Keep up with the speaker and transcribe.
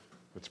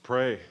Let's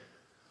pray.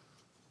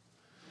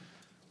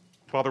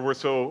 Father, we're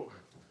so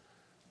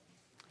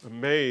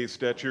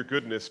amazed at your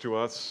goodness to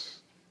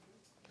us.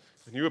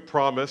 And you have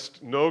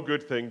promised no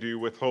good thing do you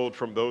withhold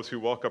from those who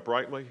walk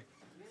uprightly.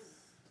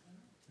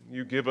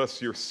 You give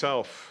us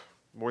yourself.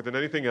 More than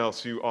anything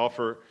else, you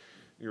offer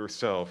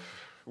yourself.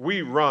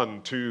 We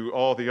run to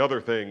all the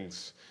other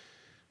things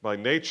by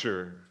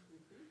nature,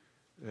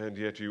 and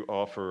yet you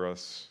offer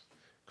us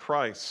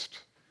Christ.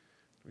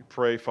 We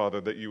pray,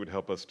 Father, that you would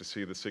help us to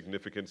see the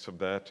significance of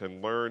that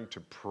and learn to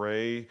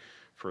pray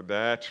for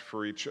that,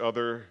 for each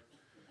other.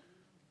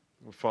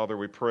 Father,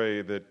 we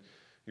pray that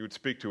you would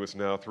speak to us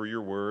now through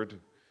your word,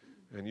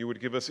 and you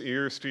would give us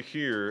ears to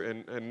hear,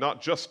 and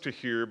not just to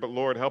hear, but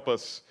Lord, help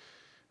us,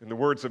 in the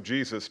words of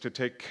Jesus, to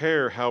take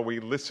care how we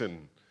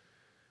listen.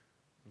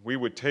 We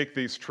would take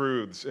these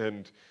truths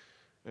and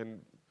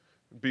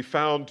be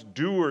found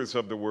doers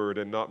of the word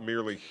and not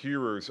merely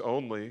hearers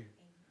only.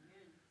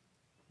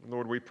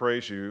 Lord, we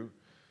praise you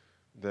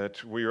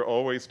that we are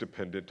always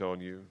dependent on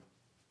you,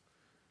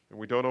 and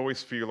we don't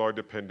always feel our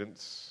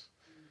dependence.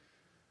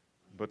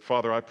 But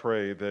Father, I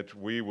pray that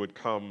we would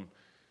come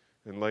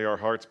and lay our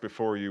hearts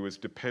before you as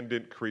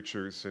dependent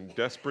creatures in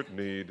desperate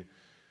need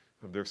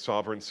of their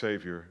sovereign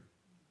Savior.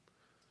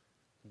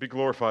 Be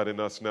glorified in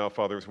us now,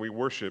 Father, as we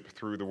worship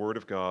through the Word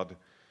of God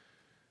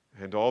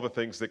and all the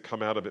things that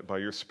come out of it by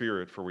your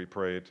Spirit, for we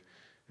pray it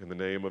in the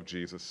name of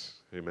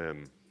Jesus.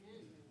 Amen.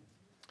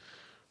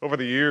 Over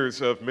the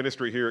years of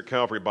ministry here at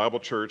Calvary Bible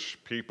Church,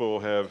 people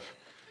have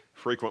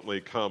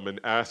frequently come and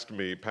asked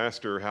me,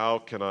 Pastor, how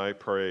can I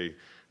pray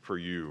for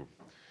you?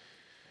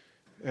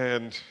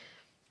 And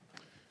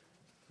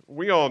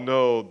we all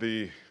know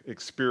the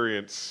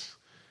experience,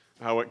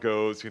 how it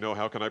goes,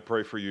 how can I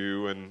pray for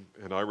you? And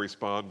I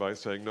respond by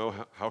saying, no,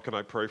 how can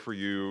I pray for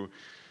you?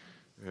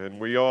 And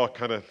we all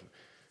kind of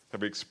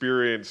have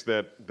experienced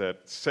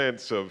that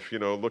sense of,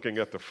 looking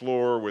at the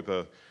floor with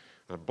a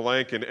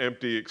blank and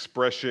empty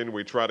expression.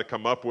 We try to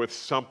come up with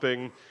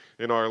something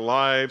in our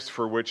lives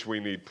for which we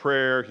need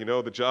prayer.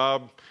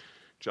 The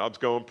job's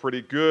going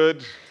pretty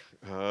good.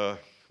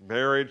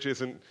 Marriage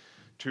isn't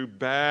too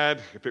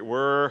bad. If it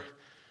were,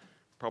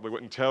 probably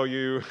wouldn't tell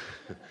you.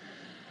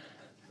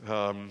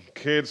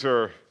 Kids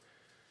are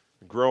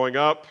growing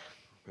up.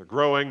 They're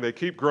growing. They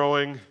keep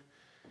growing.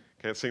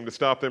 Can't seem to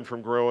stop them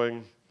from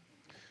growing.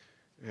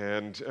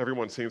 And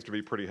everyone seems to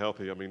be pretty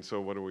healthy. So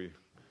what do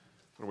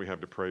we have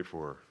to pray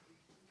for?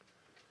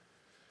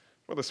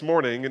 Well, this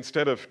morning,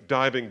 instead of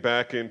diving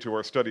back into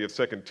our study of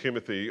 2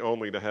 Timothy,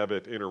 only to have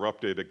it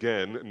interrupted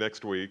again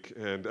next week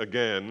and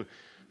again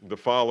the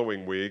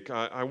following week,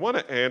 I want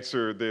to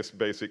answer this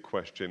basic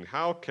question: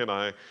 how can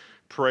I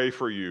pray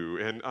for you?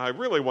 And I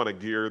really want to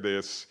gear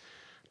this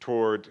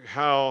toward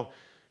how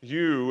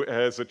you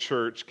as a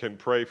church can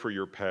pray for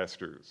your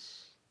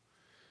pastors.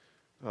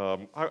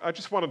 I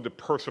just wanted to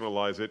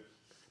personalize it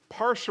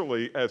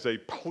partially as a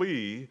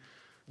plea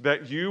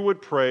that you would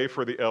pray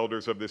for the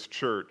elders of this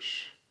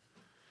church.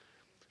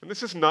 And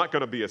this is not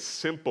going to be a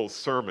simple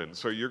sermon,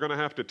 so you're going to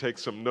have to take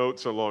some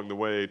notes along the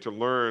way to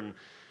learn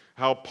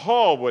how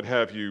Paul would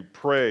have you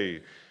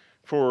pray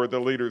for the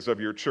leaders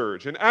of your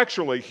church. And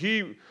actually,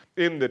 he,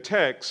 in the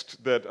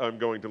text that I'm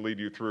going to lead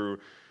you through,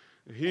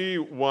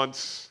 he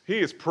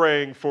is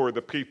praying for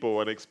the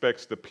people and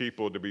expects the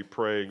people to be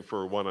praying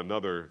for one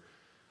another.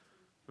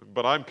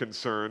 But I'm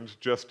concerned,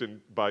 just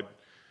by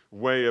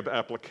way of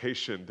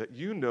application, that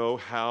you know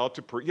how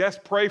to pray. Yes,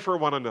 pray for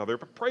one another,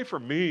 but pray for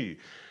me.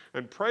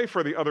 And pray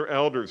for the other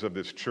elders of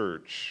this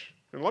church.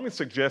 And let me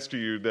suggest to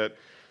you that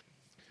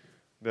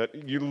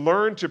you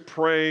learn to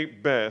pray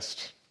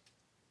best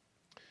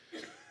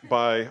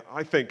by,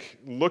 I think,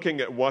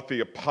 looking at what the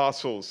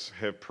apostles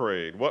have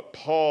prayed, what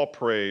Paul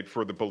prayed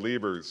for the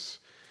believers,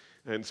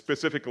 and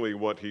specifically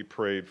what he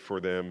prayed for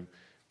them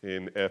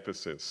in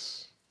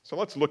Ephesus. So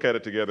let's look at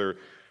it together.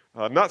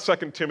 Not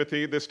 2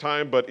 Timothy this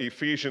time, but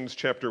Ephesians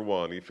chapter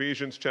 1.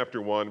 Ephesians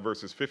chapter 1,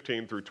 verses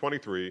 15 through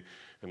 23.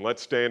 And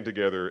let's stand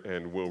together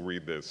and we'll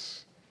read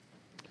this.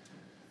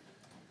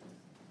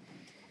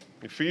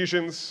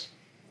 Ephesians,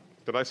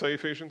 did I say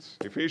Ephesians?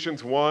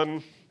 Ephesians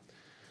 1,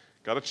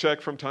 got to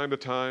check from time to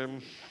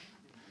time,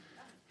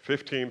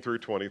 15 through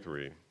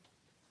 23.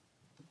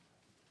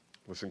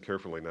 Listen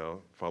carefully now,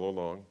 follow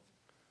along.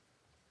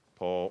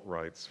 Paul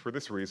writes, "For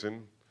this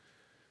reason,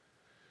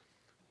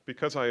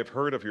 because I have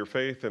heard of your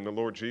faith in the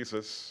Lord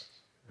Jesus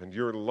and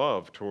your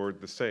love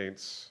toward the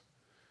saints,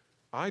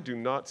 I do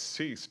not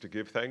cease to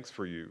give thanks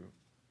for you,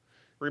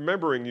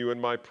 remembering you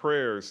in my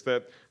prayers,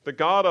 that the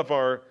God of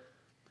our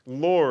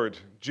Lord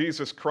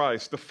Jesus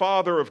Christ, the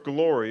Father of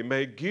glory,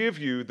 may give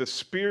you the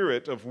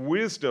spirit of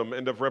wisdom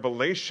and of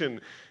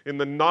revelation in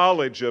the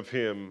knowledge of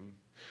him,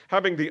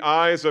 having the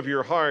eyes of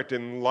your heart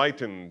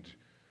enlightened,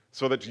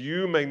 so that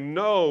you may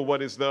know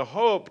what is the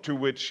hope to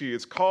which he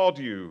has called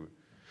you,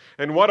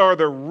 and what are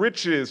the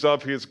riches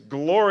of his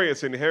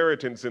glorious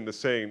inheritance in the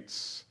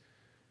saints,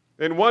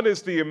 and what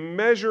is the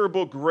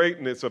immeasurable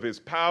greatness of his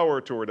power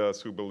toward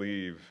us who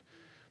believe,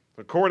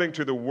 according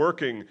to the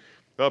working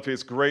of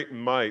his great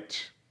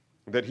might,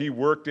 that he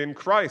worked in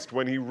Christ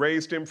when he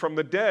raised him from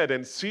the dead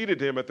and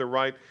seated him at the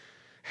right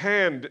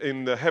hand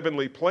in the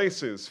heavenly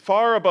places,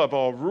 far above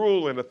all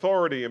rule and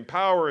authority and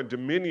power and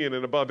dominion,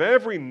 and above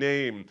every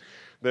name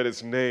that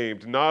is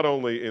named, not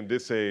only in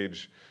this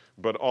age,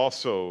 but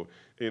also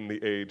in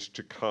the age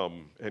to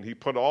come. And he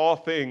put all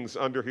things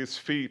under his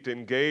feet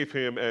and gave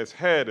him as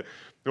head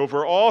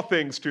over all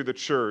things to the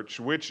church,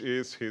 which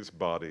is his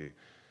body,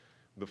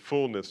 the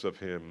fullness of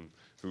him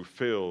who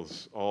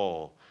fills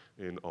all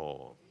in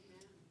all.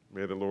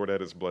 May the Lord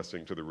add his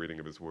blessing to the reading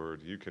of his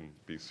word. You can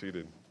be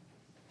seated.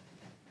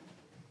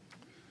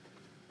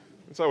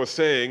 As I was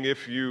saying,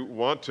 if you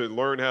want to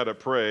learn how to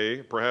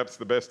pray, perhaps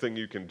the best thing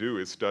you can do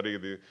is study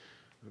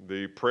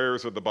the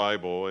prayers of the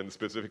Bible, and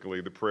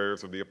specifically the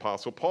prayers of the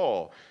Apostle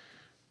Paul.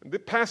 The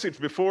passage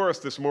before us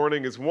this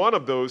morning is one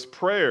of those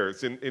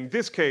prayers. In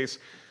this case,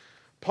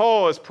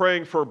 Paul is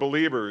praying for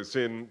believers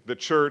in the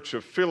church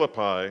of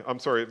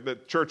the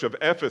church of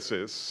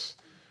Ephesus,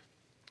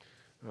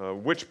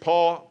 which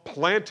Paul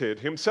planted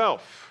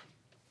himself.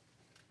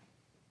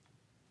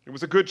 It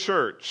was a good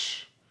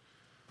church,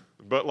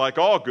 but like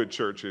all good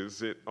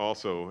churches, it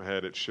also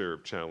had its share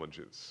of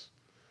challenges.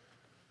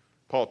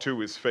 Paul,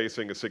 too, is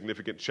facing a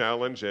significant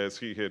challenge as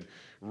he had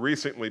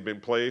recently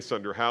been placed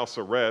under house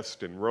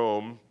arrest in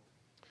Rome.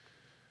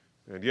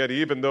 And yet,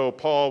 even though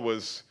Paul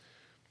was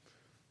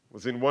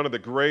in one of the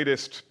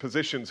greatest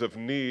positions of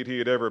need he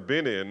had ever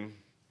been in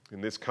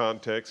this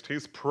context,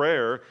 his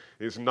prayer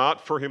is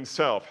not for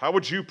himself. How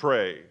would you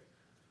pray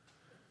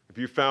if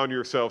you found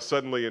yourself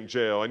suddenly in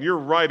jail and you're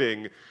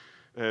writing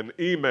an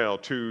email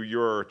to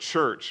your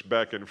church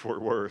back in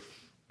Fort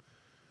Worth?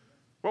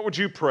 What would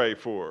you pray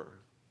for?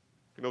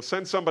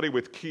 Send somebody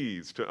with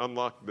keys to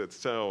unlock that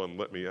cell and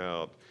let me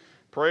out.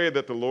 Pray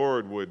that the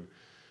Lord would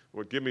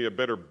give me a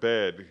better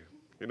bed,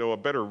 a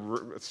better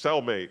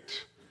cellmate.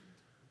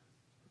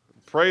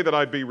 Pray that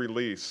I'd be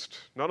released.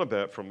 None of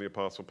that from the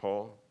Apostle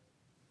Paul.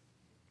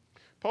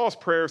 Paul's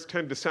prayers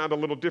tend to sound a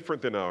little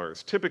different than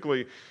ours.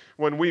 Typically,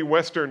 when we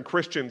Western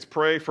Christians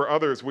pray for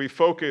others, we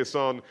focus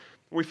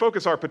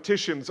our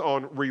petitions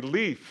on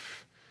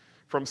relief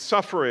from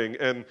suffering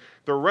and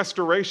the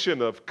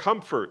restoration of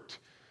comfort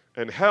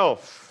and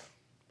health.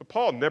 But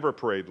Paul never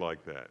prayed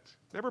like that.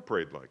 Never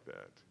prayed like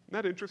that. Isn't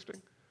that interesting?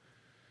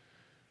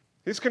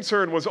 His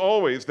concern was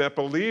always that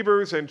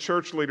believers and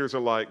church leaders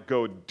alike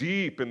go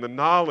deep in the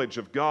knowledge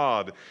of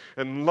God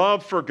and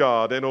love for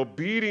God and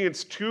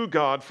obedience to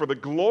God for the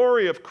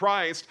glory of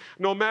Christ,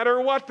 no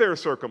matter what their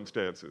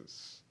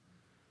circumstances.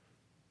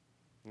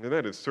 And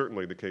that is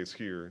certainly the case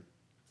here.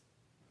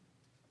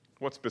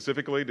 What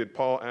specifically did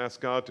Paul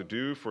ask God to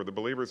do for the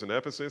believers in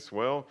Ephesus?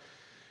 Well,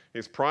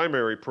 his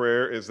primary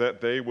prayer is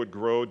that they would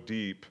grow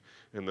deep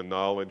in the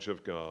knowledge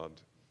of God.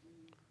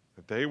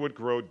 That they would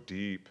grow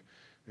deep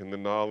in the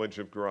knowledge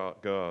of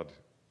God.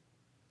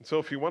 And so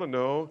if you want to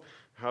know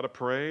how to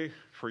pray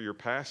for your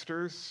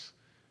pastors,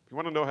 if you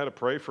want to know how to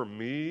pray for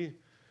me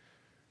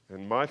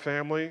and my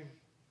family,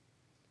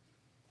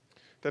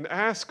 then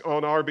ask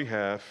on our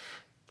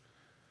behalf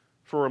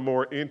for a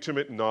more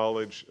intimate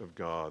knowledge of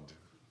God.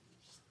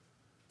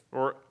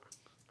 Or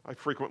I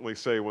frequently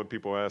say when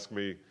people ask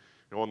me,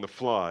 on the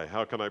fly,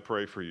 how can I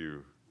pray for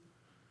you?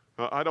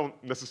 I don't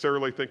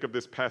necessarily think of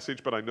this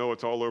passage, but I know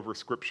it's all over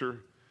Scripture.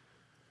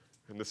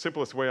 And the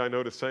simplest way I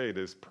know to say it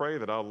is pray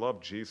that I'll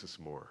love Jesus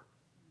more.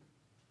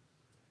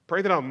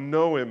 Pray that I'll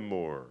know him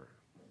more.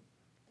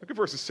 Look at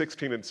verses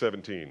 16 and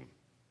 17.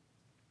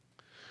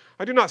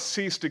 I do not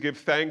cease to give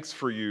thanks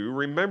for you,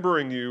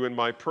 remembering you in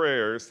my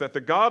prayers, that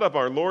the God of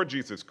our Lord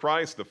Jesus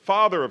Christ, the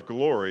Father of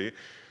glory,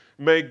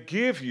 may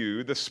give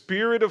you the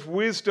spirit of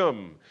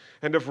wisdom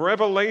and of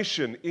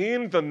revelation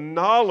in the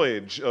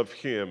knowledge of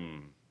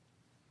him.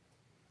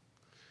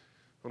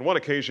 On one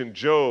occasion,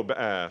 Job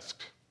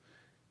asked,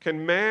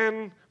 can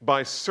man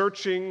by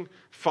searching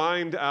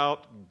find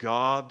out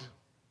God?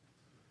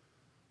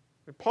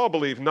 And Paul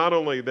believed not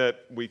only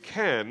that we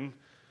can,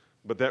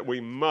 but that we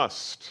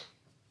must.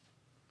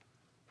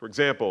 For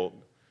example,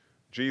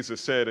 Jesus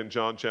said in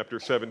John chapter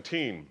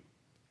 17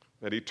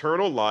 that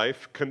eternal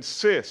life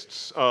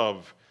consists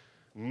of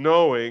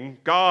knowing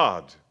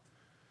God.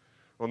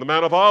 On the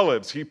Mount of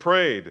Olives, he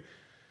prayed,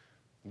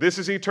 this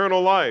is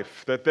eternal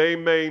life, that they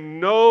may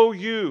know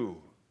you.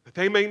 That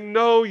they may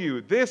know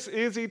you. This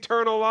is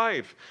eternal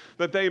life,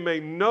 that they may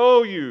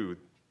know you,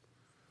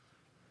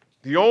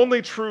 the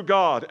only true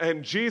God,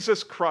 and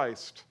Jesus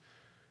Christ,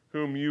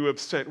 whom you have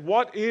sent.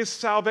 What is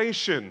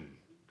salvation?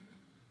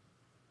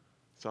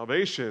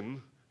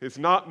 Salvation is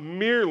not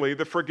merely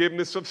the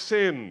forgiveness of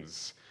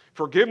sins.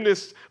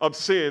 Forgiveness of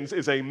sins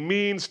is a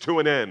means to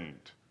an end.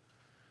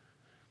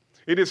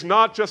 It is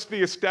not just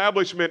the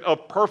establishment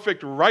of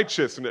perfect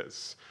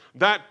righteousness.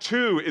 That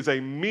too is a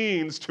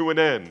means to an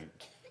end.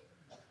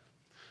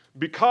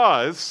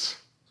 Because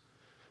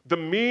the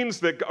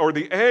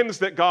ends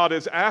that God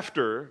is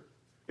after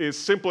is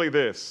simply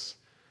this,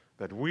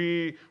 that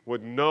we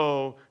would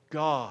know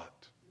God,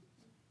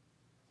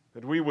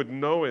 that we would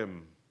know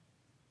him.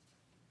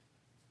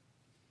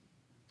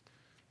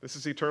 This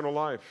is eternal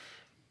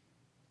life.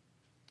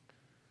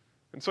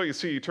 And so you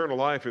see, eternal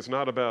life is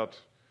not about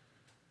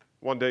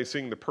one day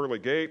seeing the pearly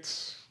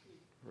gates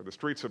or the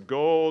streets of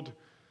gold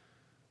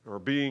or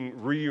being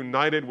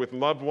reunited with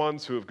loved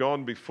ones who have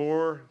gone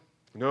before.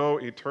 No,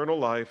 eternal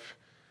life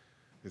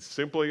is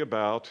simply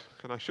about,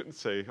 and I shouldn't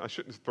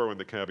throw in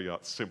the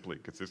caveat simply,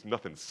 because there's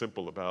nothing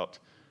simple about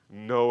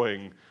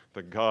knowing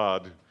the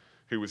God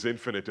who is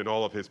infinite in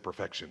all of his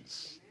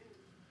perfections.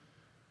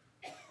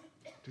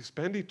 To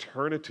spend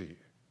eternity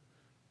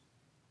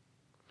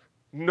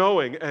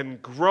knowing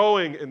and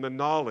growing in the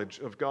knowledge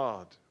of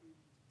God,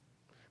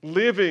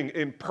 living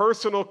in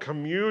personal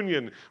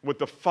communion with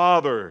the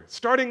Father,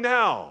 starting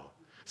now,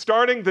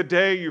 starting the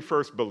day you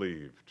first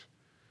believed.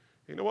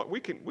 You know what? We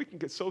can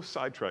get so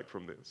sidetracked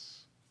from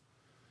this.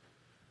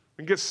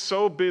 We can get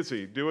so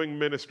busy doing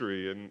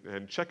ministry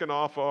and checking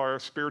off our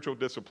spiritual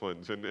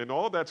disciplines, and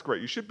all that's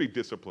great. You should be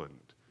disciplined.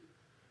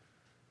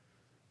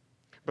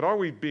 But are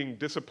we being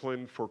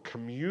disciplined for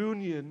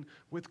communion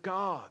with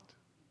God?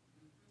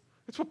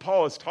 That's what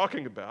Paul is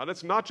talking about.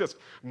 It's not just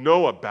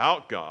know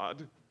about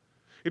God.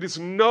 It is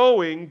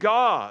knowing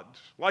God,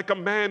 like a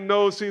man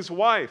knows his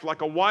wife,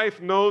 like a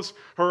wife knows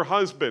her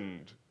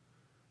husband.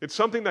 It's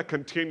something that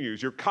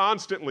continues. You're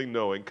constantly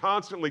knowing,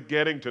 constantly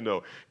getting to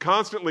know,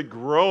 constantly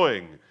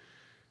growing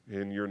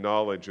in your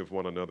knowledge of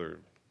one another.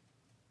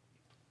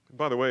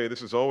 By the way, this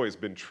has always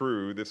been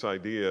true, this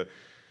idea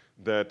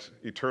that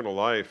eternal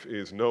life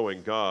is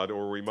knowing God,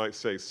 or we might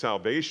say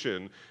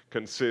salvation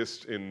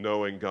consists in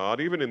knowing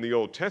God. Even in the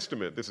Old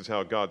Testament, this is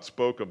how God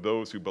spoke of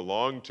those who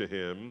belonged to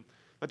him.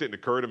 That didn't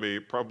occur to me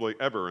probably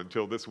ever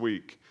until this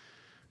week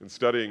in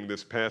studying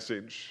this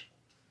passage.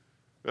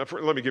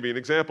 Let me give you an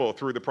example.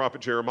 Through the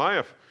prophet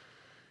Jeremiah,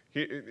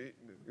 the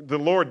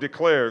Lord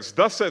declares,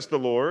 "Thus says the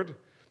Lord,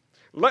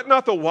 let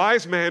not the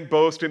wise man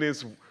boast in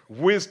his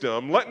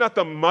wisdom, let not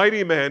the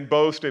mighty man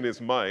boast in his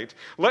might,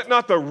 let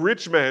not the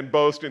rich man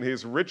boast in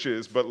his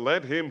riches, but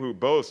let him who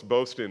boasts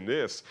boast in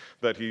this,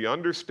 that he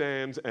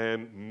understands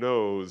and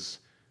knows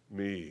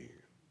me."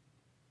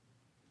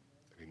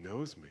 He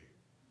knows me.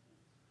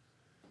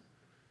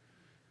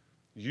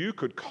 You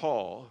could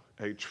call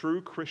a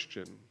true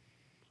Christian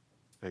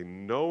a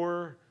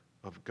knower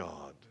of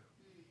God.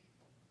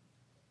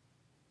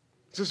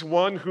 This is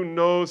one who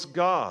knows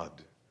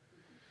God.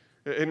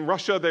 In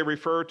Russia, they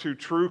refer to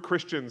true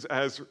Christians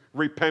as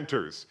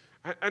repenters,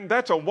 and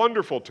that's a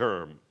wonderful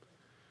term.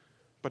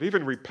 But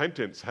even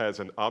repentance has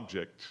an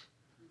object.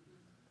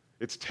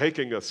 It's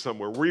taking us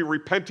somewhere. We're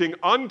repenting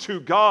unto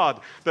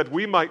God that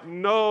we might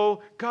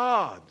know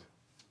God.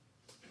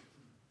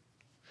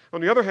 On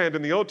the other hand,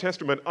 in the Old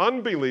Testament,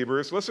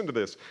 unbelievers, listen to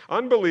this,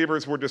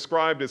 unbelievers were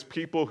described as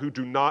people who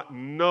do not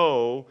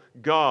know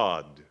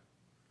God.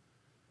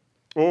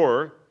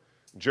 Or,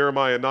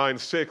 Jeremiah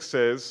 9:6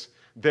 says,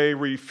 they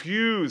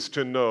refuse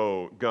to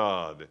know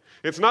God.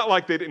 It's not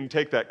like they didn't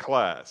take that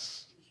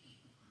class.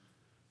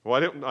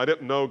 Well, I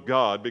didn't know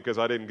God because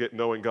I didn't get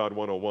Knowing God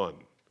 101.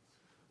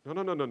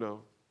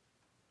 No.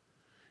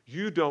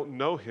 You don't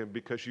know him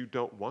because you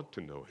don't want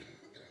to know him.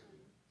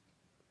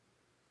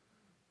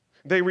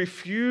 They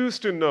refuse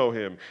to know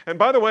him. And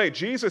by the way,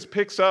 Jesus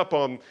picks up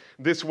on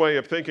this way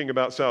of thinking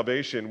about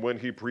salvation when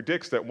he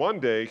predicts that one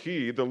day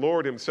he, the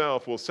Lord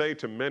himself, will say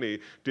to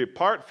many,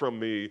 "Depart from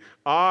me,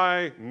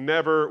 I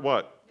never,"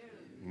 what?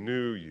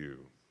 Knew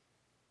you.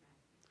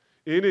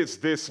 It is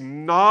this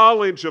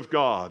knowledge of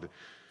God,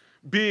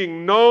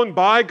 being known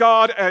by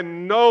God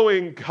and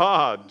knowing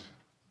God,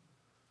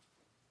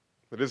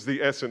 that is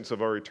the essence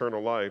of our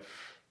eternal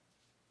life.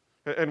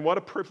 And what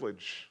a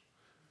privilege.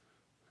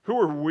 Who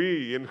are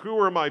we and who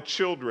are my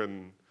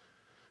children?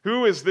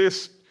 Who is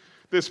this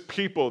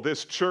people,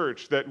 this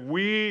church, that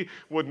we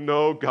would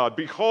know God?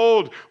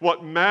 Behold,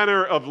 what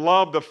manner of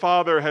love the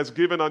Father has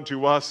given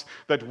unto us,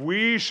 that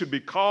we should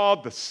be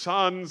called the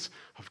sons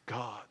of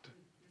God.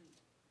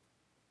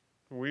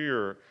 We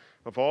are,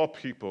 of all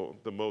people,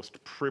 the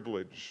most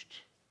privileged.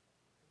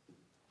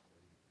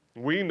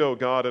 We know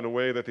God in a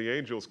way that the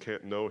angels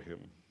can't know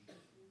him.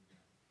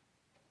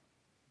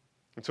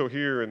 And so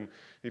here in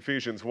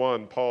Ephesians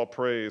 1, Paul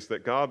prays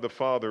that God the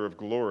Father of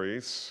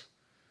glories,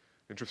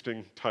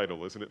 interesting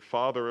title, isn't it?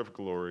 Father of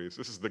glories.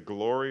 This is the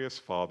glorious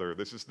Father.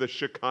 This is the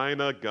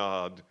Shekinah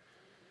God.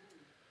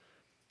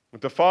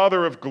 The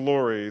Father of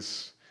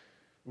glories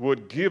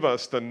would give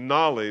us the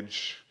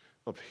knowledge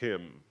of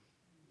him.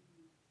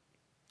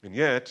 And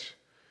yet,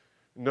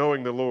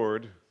 knowing the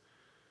Lord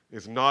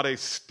is not a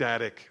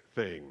static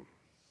thing.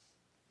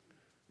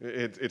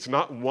 It's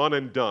not one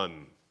and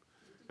done.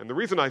 And the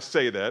reason I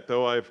say that,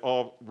 though I've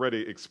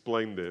already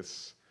explained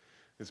this,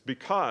 is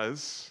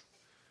because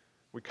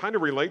we kind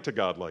of relate to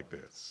God like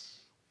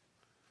this.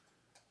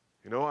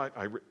 You know,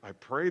 I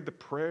prayed the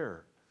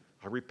prayer.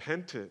 I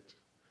repented.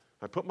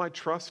 I put my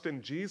trust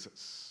in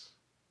Jesus.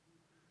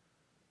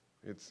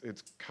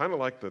 It's kind of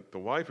like the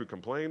wife who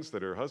complains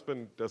that her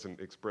husband doesn't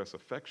express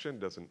affection,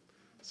 doesn't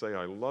say,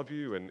 "I love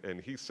you,"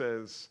 and he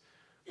says,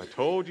 "I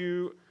told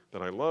you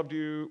that I loved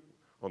you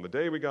on the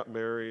day we got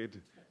married.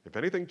 If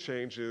anything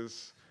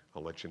changes,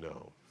 I'll let you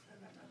know."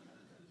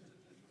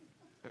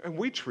 And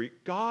we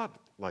treat God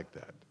like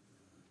that.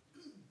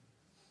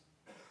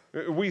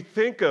 We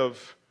think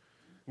of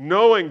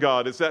knowing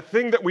God as that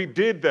thing that we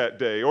did that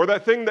day, or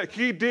that thing that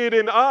He did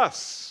in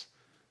us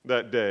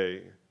that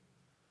day.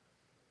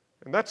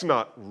 And that's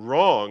not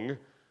wrong,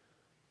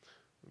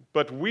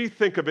 but we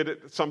think of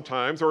it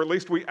sometimes, or at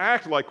least we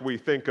act like we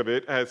think of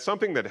it as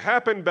something that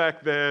happened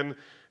back then,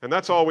 and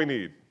that's all we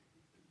need.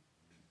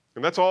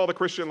 And that's all the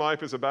Christian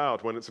life is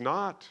about, when it's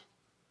not.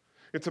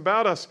 It's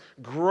about us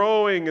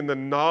growing in the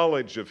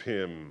knowledge of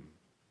Him.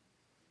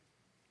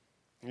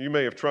 You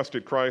may have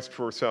trusted Christ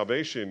for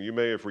salvation. You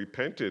may have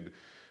repented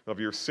of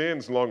your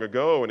sins long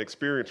ago and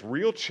experienced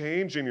real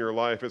change in your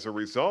life as a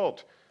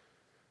result.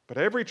 But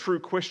every true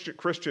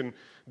Christian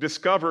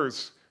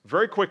discovers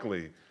very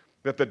quickly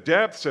that the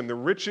depths and the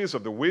riches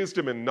of the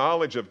wisdom and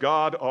knowledge of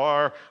God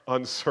are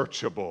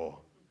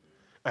unsearchable,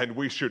 and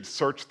we should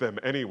search them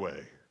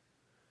anyway.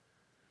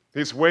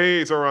 His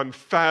ways are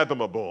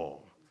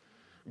unfathomable,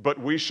 but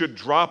we should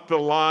drop the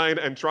line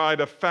and try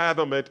to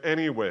fathom it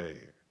anyway.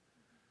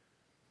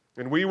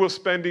 And we will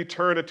spend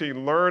eternity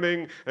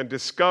learning and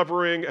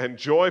discovering and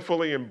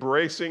joyfully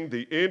embracing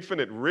the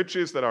infinite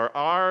riches that are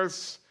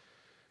ours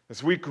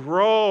as we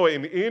grow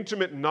in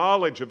intimate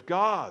knowledge of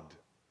God.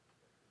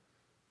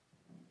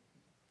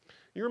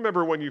 You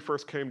remember when you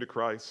first came to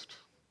Christ,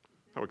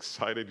 how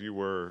excited you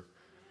were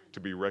to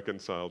be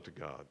reconciled to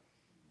God?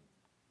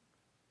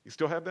 You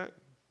still have that?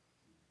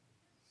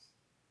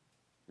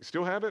 You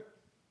still have it?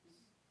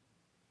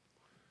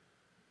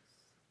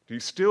 Do you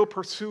still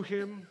pursue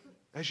Him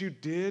as you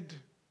did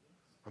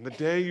on the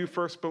day you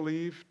first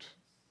believed?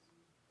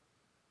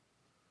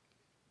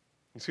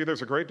 You see,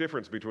 there's a great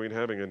difference between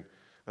having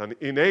an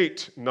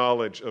innate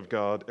knowledge of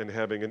God and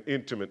having an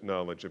intimate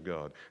knowledge of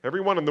God.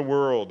 Everyone in the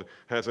world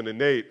has an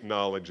innate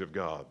knowledge of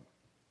God.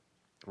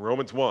 In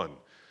Romans 1,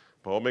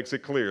 Paul makes it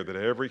clear that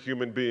every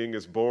human being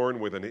is born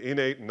with an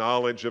innate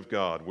knowledge of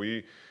God.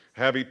 We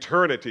have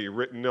eternity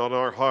written on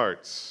our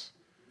hearts.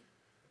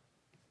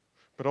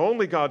 But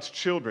only God's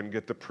children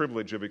get the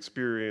privilege of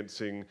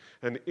experiencing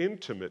an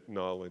intimate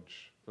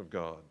knowledge of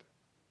God.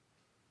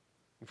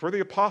 And for the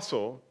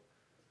apostle,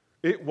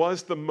 it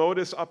was the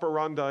modus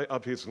operandi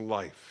of his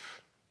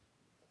life.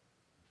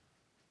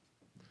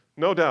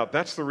 No doubt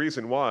that's the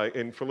reason why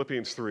in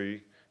Philippians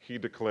 3 he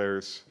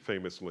declares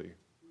famously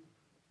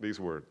these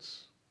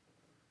words: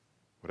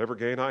 "Whatever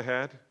gain I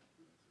had,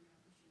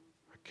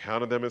 I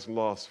counted them as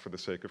loss for the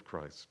sake of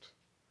Christ.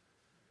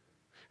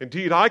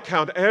 Indeed, I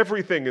count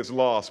everything as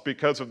loss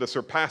because of the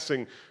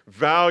surpassing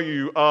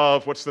value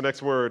of," what's the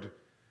next word?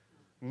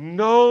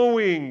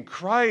 "Knowing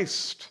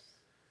Christ,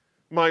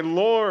 my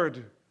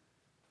Lord.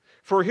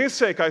 For His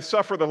sake I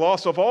suffer the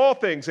loss of all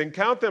things and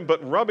count them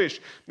but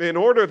rubbish in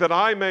order that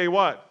I may"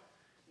 what?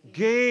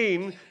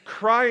 "Gain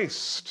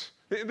Christ."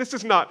 This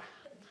is not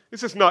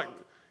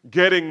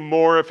getting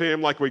more of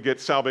Him like we get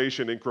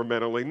salvation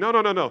incrementally.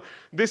 No.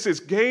 This is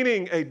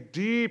gaining a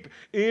deep,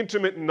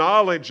 intimate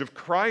knowledge of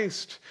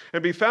Christ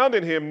and be found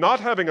in Him, not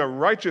having a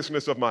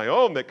righteousness of my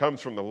own that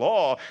comes from the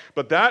law,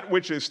 but that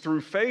which is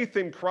through faith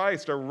in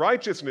Christ, a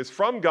righteousness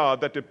from God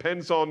that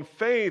depends on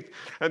faith.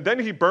 And then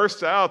he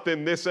bursts out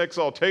in this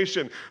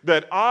exaltation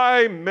that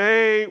I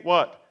may,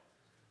 what?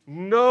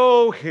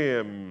 Know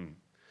Him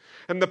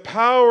and the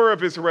power of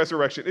His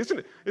resurrection.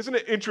 Isn't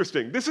it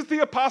interesting? This is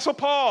the Apostle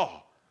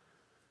Paul.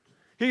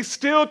 He's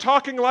still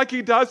talking like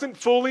he doesn't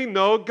fully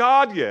know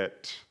God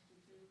yet,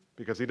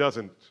 because he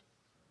doesn't.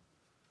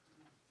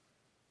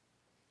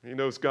 He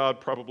knows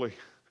God probably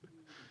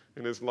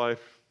in his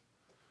life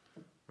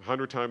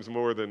 100 times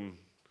more than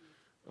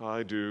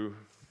I do,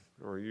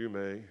 or you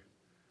may.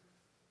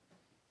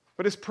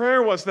 But his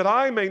prayer was that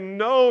I may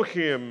know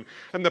Him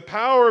and the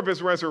power of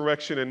His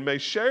resurrection and may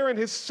share in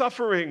His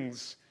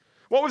sufferings.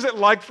 What was it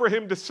like for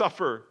Him to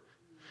suffer?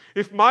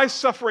 If my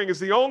suffering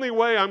is the only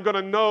way I'm going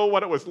to know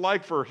what it was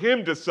like for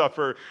Him to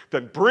suffer,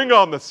 then bring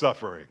on the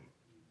suffering.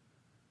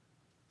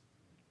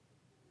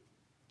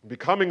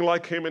 Becoming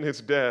like Him in His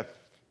death.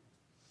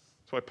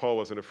 That's why Paul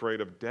wasn't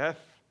afraid of death.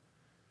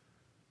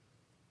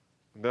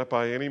 And that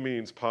by any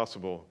means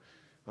possible,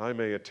 I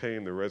may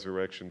attain the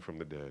resurrection from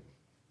the dead.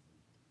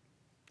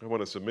 I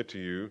want to submit to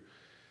you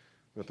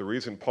that the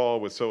reason Paul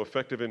was so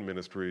effective in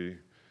ministry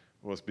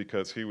was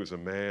because he was a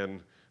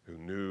man who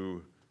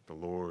knew the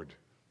Lord.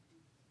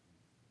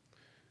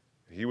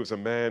 He was a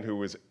man who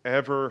was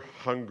ever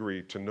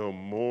hungry to know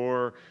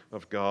more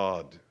of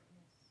God.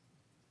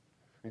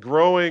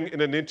 Growing in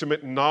an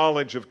intimate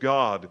knowledge of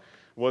God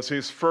was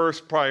his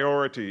first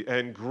priority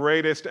and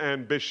greatest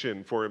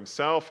ambition for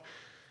himself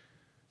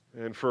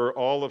and for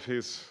all of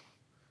his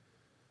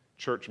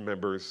church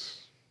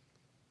members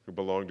who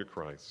belong to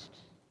Christ.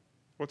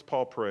 What's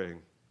Paul praying?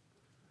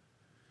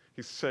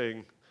 He's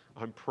saying,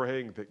 I'm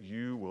praying that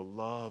you will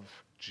love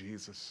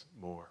Jesus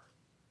more.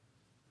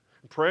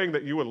 I'm praying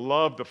that you would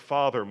love the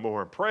Father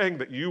more. I'm praying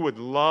that you would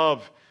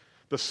love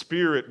the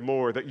Spirit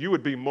more, that you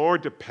would be more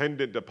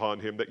dependent upon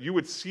Him, that you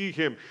would see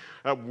Him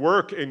at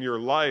work in your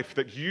life,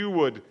 that you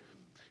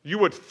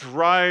would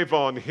thrive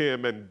on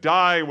Him and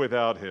die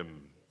without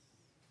Him.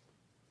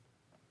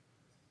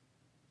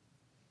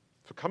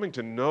 So coming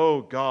to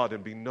know God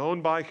and be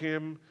known by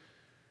Him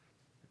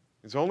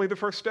is only the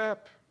first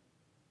step.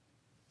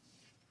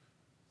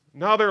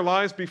 Now there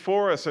lies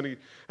before us an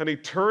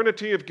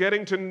eternity of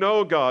getting to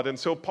know God. And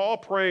so Paul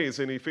prays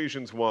in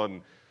Ephesians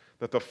 1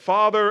 that the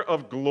Father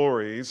of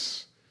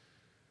glories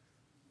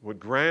would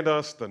grant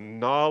us the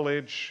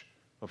knowledge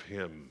of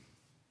Him.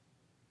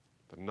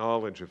 The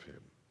knowledge of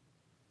Him.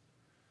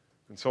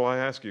 And so I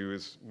ask you,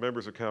 as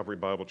members of Calvary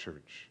Bible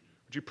Church,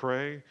 would you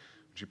pray?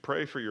 Would you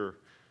pray for your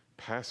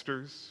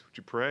pastors? Would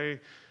you pray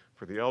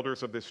for the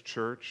elders of this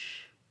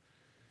church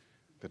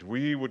that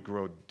we would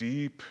grow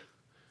deep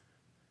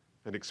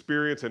and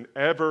experience an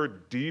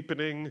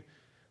ever-deepening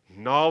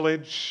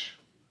knowledge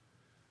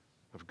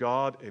of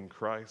God in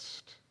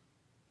Christ?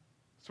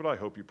 That's what I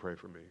hope you pray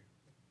for me.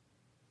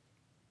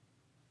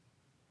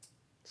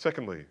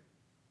 Secondly,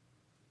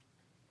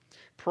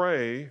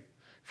 pray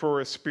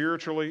for a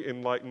spiritually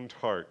enlightened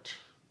heart.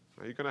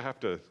 Now, you're going to have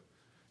to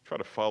try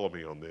to follow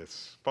me on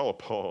this. Follow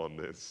Paul on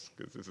this,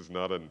 because this is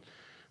not an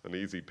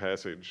easy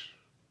passage.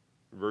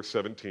 Verse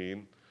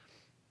 17.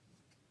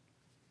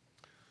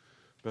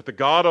 That the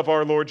God of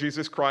our Lord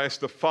Jesus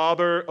Christ, the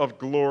Father of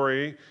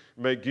glory,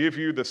 may give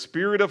you the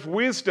spirit of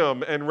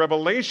wisdom and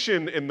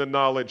revelation in the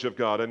knowledge of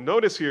God. And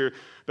notice here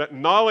that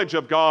knowledge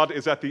of God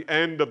is at the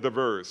end of the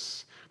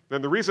verse.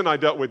 And the reason I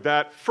dealt with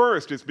that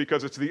first is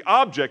because it's the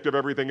object of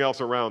everything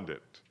else around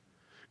it.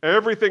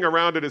 Everything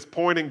around it is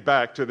pointing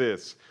back to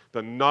this,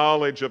 the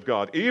knowledge of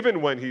God.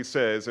 Even when he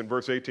says in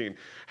verse 18,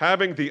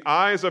 having the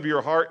eyes of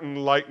your heart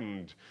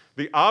enlightened,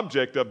 the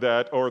object of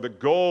that, or the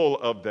goal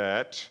of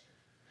that,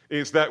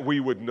 is that we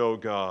would know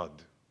God.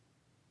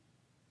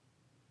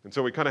 And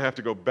so we kind of have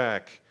to go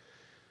back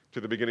to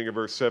the beginning of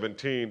verse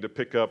 17 to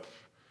pick up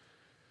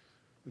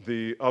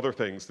the other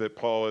things that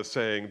Paul is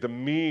saying, the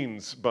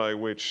means by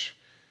which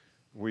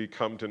we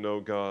come to know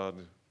God.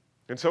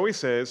 And so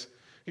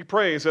he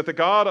prays that the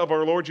God of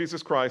our Lord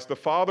Jesus Christ, the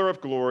Father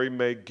of glory,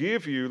 may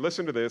give you,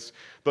 listen to this,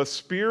 the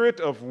spirit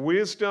of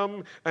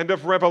wisdom and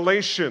of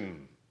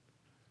revelation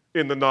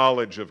in the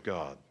knowledge of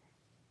God.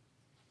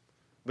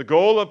 The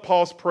goal of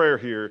Paul's prayer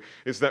here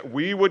is that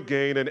we would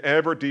gain an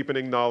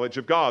ever-deepening knowledge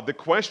of God. The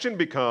question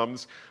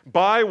becomes,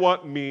 by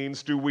what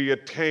means do we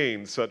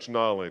attain such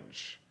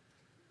knowledge?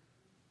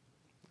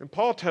 And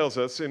Paul tells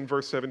us in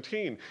verse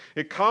 17,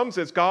 it comes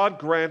as God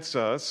grants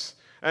us,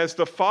 as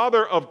the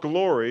Father of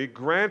glory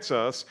grants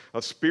us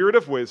a spirit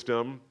of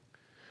wisdom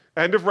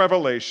and of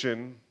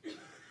revelation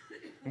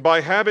by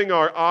having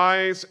our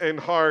eyes and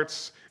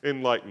hearts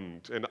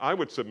enlightened. And I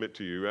would submit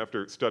to you,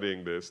 after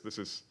studying this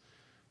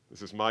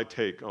is my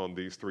take on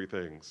these three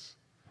things,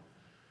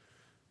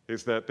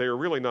 is that they are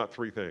really not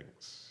three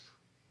things.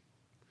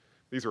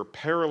 These are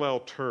parallel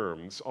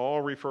terms,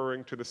 all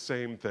referring to the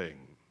same thing.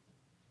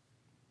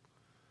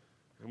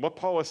 And what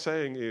Paul is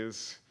saying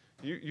is,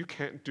 you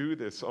can't do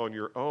this on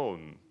your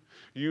own.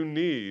 You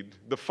need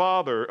the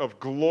Father of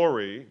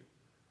glory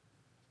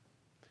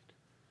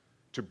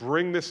to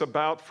bring this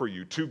about for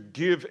you, to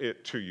give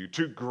it to you,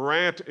 to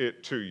grant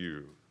it to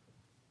you.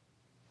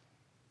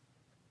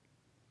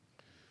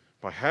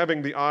 By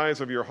having the eyes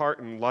of your heart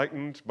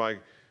enlightened, by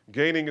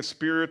gaining a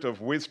spirit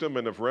of wisdom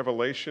and of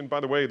revelation. By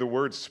the way, the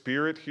word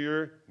spirit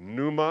here,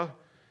 pneuma,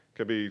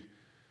 can be,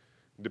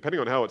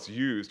 depending on how it's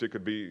used, it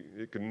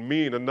can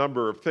mean a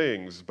number of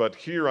things. But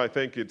here I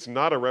think it's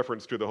not a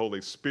reference to the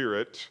Holy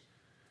Spirit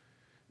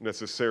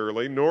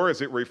necessarily, nor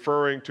is it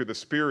referring to the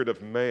spirit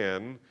of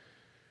man.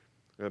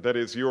 That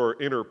is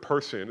your inner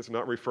person. It's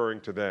not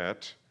referring to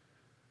that.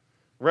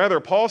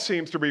 Rather, Paul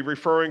seems to be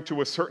referring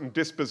to a certain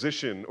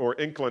disposition or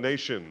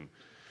inclination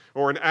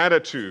or an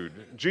attitude.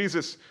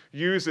 Jesus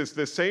uses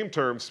this same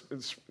term,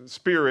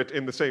 spirit,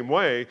 in the same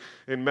way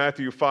in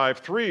Matthew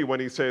 5:3 when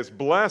he says,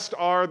 blessed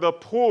are the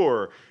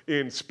poor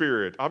in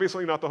spirit.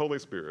 Obviously not the Holy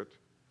Spirit.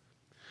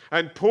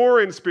 And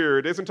poor in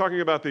spirit isn't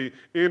talking about the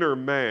inner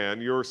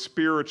man, your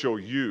spiritual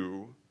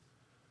you,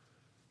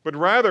 but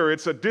rather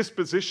it's a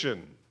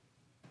disposition.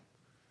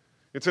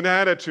 It's an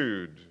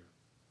attitude.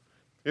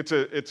 It's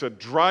a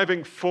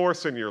driving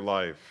force in your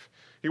life.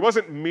 He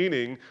wasn't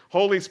meaning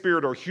Holy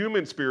Spirit or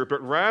human spirit,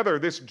 but rather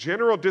this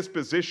general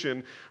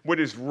disposition which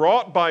is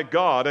wrought by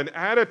God, an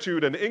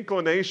attitude, an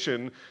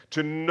inclination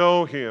to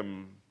know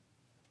Him,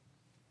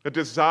 a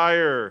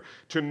desire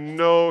to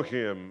know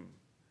Him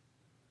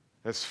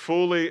as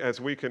fully as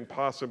we can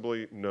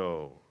possibly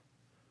know.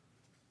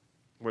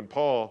 When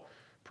Paul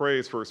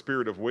prays for a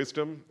spirit of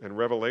wisdom and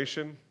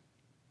revelation,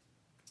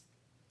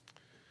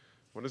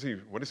 what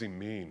does he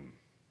mean?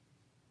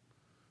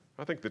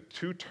 I think the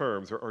two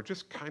terms are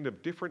just kind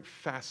of different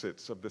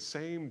facets of the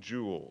same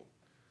jewel.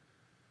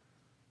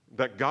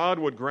 That God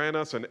would grant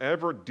us an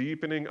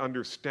ever-deepening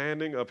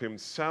understanding of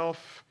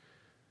Himself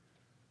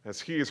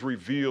as He has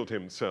revealed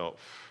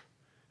Himself.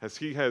 As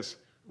He has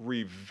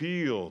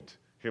revealed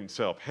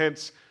Himself.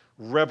 Hence,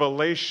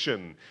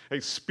 revelation, a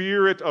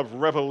spirit of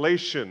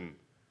revelation.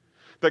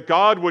 That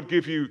God would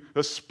give you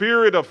the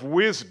spirit of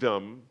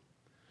wisdom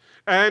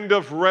and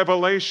of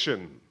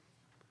revelation.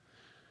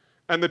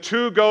 And the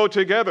two go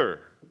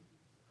together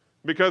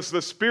because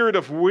the spirit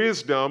of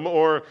wisdom,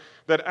 or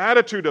that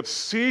attitude of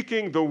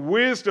seeking the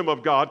wisdom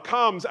of God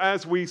comes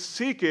as we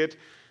seek it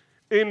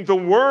in the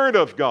Word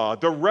of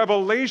God, the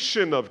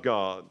revelation of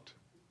God.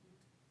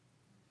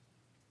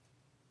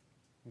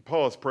 And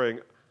Paul is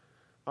praying,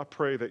 I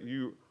pray that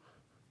you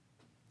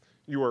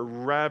are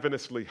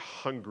ravenously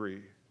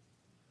hungry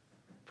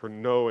for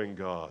knowing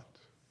God.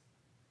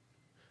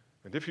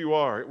 And if you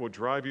are, it will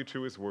drive you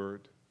to His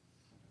Word.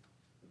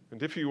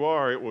 And if you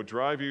are, it will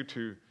drive you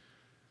to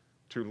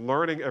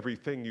learning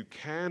everything you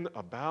can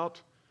about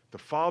the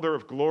Father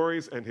of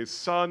glories and His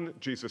Son,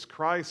 Jesus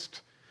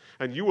Christ,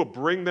 and you will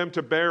bring them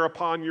to bear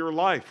upon your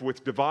life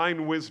with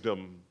divine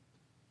wisdom,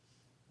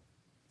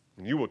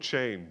 and you will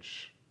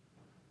change.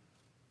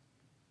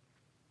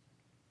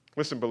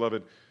 Listen,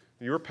 beloved,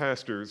 your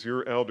pastors,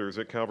 your elders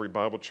at Calvary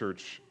Bible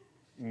Church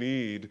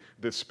need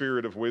this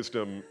spirit of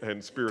wisdom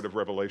and spirit of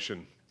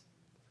revelation.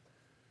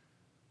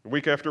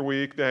 Week after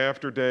week, day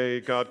after day,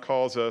 God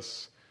calls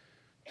us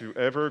to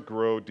ever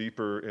grow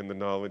deeper in the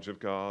knowledge of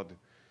God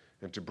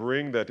and to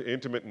bring that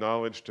intimate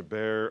knowledge to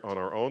bear on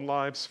our own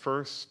lives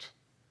first,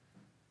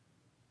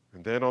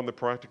 and then on the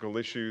practical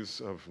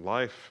issues of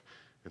life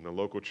in the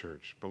local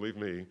church. Believe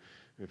me,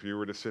 if you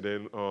were to sit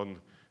in on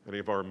any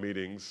of our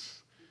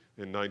meetings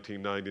in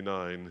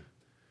 1999,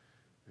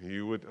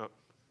 you would,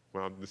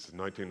 well, this is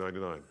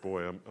 1999.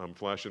 Boy, I'm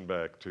flashing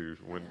back to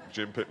when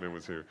Jim Pittman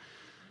was here.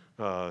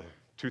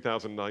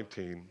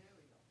 2019.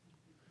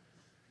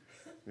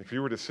 If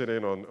you were to sit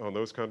in on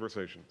those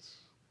conversations,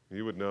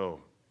 you would know,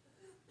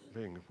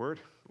 man,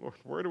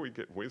 where do we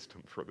get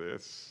wisdom for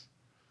this?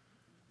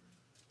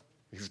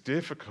 These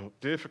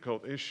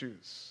difficult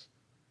issues.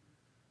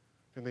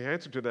 And the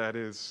answer to that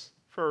is,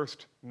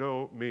 first,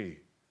 know me.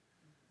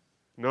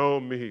 Know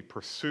me.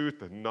 Pursue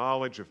the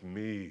knowledge of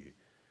me.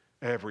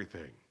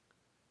 Everything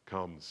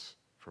comes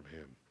from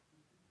Him.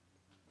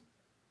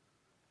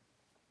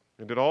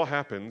 And it all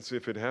happens,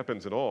 if it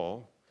happens at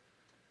all,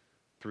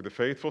 through the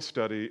faithful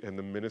study and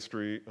the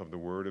ministry of the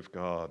Word of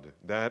God,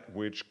 that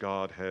which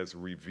God has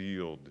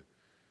revealed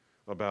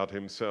about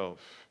Himself.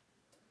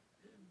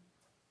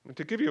 And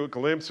to give you a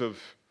glimpse of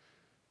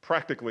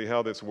practically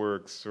how this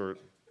works, or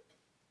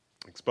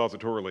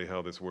expositorily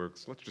how this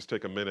works, let's just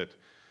take a minute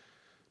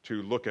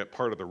to look at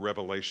part of the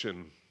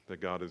revelation that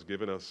God has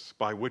given us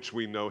by which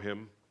we know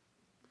Him.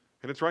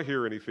 And it's right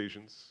here in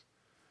Ephesians.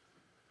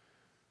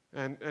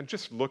 And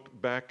just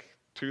look back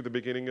to the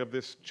beginning of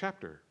this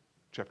chapter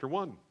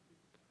 1.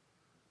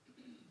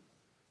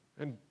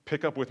 And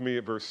pick up with me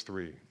at verse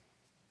 3.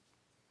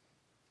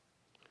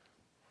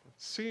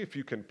 See if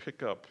you can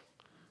pick up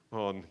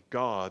on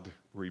God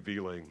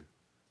revealing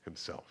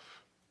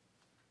Himself.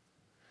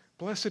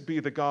 Blessed be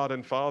the God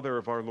and Father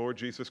of our Lord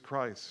Jesus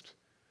Christ,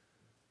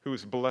 who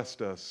has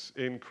blessed us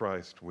in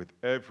Christ with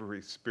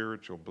every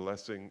spiritual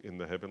blessing in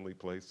the heavenly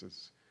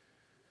places,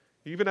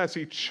 even as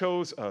He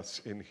chose us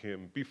in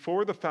Him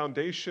before the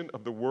foundation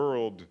of the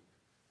world.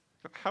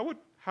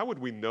 How would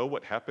we know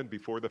what happened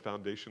before the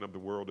foundation of the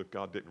world if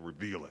God didn't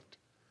reveal it?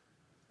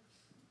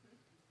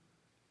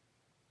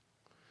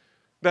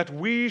 That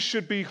we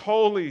should be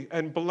holy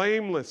and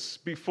blameless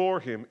before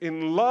Him.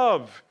 In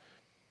love,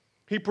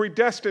 He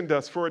predestined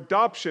us for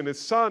adoption as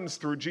sons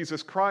through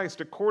Jesus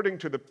Christ, according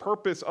to the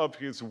purpose of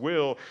His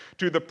will,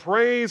 to the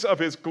praise of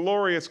His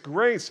glorious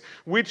grace,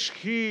 which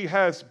He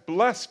has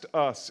blessed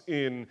us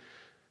in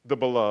the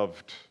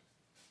Beloved.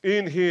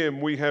 In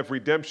Him we have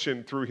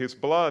redemption through His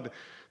blood,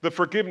 the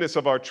forgiveness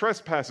of our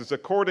trespasses,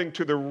 according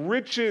to the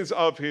riches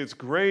of His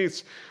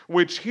grace,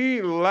 which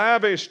He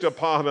lavished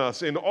upon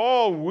us in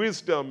all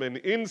wisdom and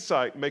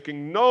insight,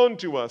 making known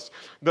to us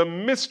the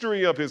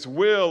mystery of His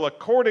will,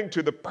 according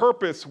to the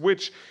purpose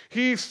which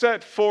He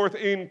set forth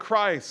in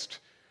Christ,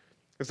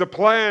 as a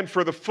plan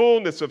for the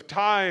fullness of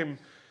time,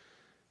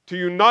 to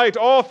unite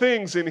all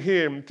things in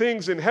Him,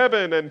 things in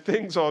heaven and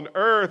things on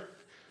earth.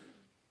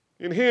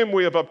 In Him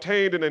we have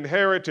obtained an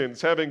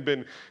inheritance, having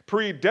been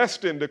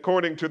predestined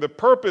according to the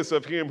purpose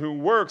of Him who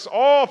works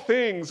all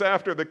things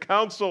after the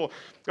counsel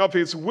of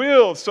His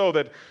will, so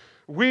that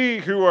we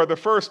who are the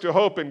first to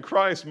hope in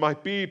Christ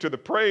might be to the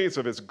praise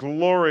of His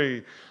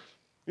glory.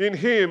 In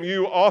Him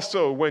you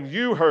also, when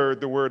you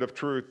heard the word of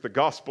truth, the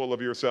gospel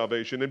of your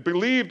salvation, and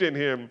believed in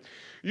Him,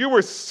 you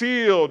were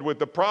sealed with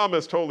the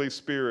promised Holy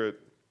Spirit.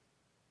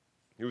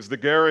 It was the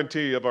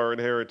guarantee of our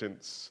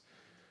inheritance,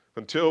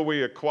 until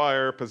we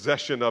acquire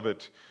possession of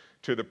it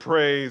to the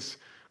praise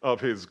of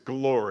His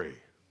glory.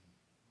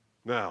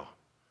 Now,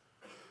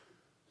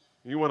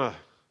 you want to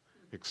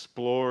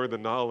explore the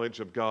knowledge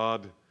of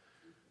God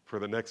for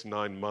the next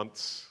 9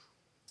 months?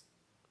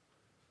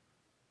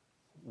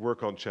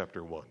 Work on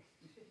chapter 1,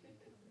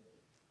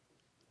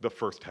 the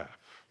first half.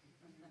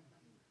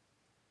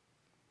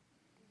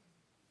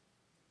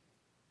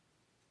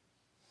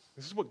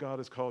 This is what God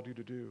has called you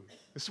to do.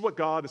 This is what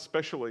God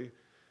especially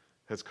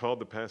has called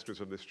the pastors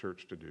of this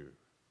church to do.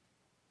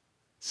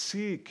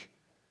 Seek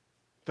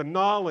the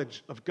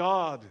knowledge of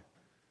God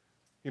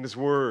in His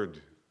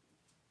Word.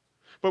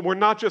 But we're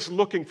not just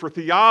looking for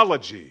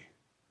theology.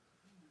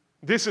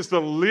 This is the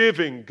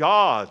living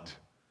God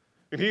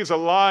And he is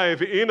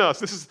alive in us.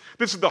 This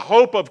is the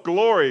hope of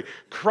glory.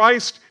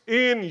 Christ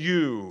in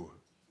you.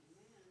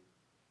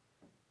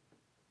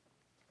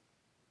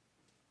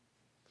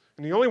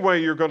 And the only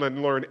way you're going to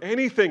learn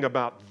anything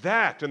about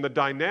that and the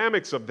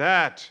dynamics of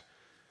that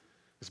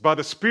is by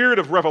the spirit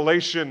of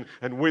revelation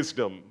and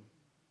wisdom.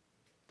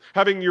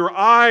 Having your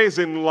eyes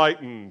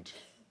enlightened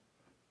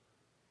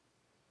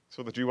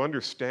so that you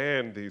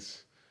understand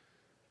this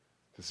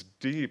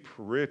deep,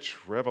 rich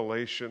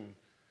revelation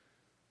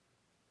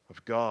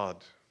of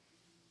God,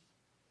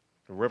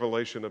 a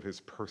revelation of his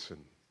person.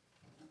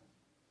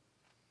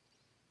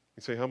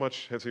 You say, how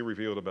much has he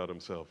revealed about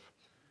himself?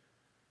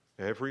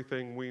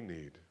 Everything we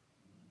need,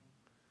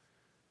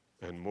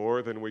 and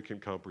more than we can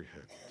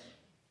comprehend.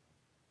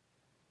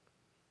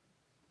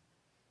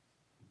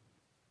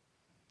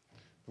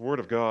 The Word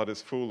of God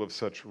is full of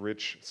such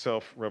rich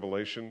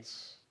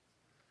self-revelations.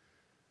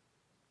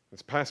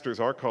 As pastors,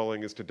 our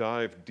calling is to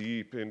dive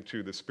deep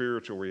into the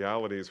spiritual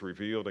realities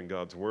revealed in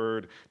God's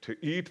Word, to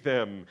eat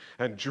them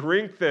and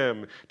drink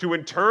them, to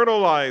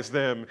internalize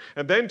them,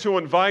 and then to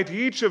invite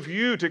each of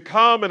you to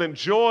come and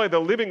enjoy the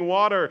living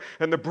water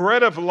and the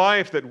bread of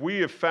life that we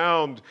have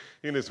found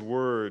in His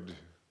Word.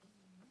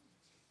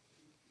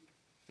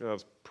 I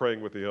was praying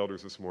with the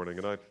elders this morning,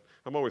 and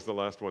I'm always the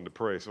last one to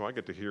pray, so I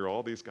get to hear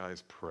all these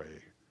guys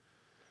pray.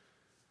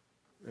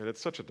 And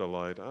it's such a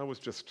delight. I was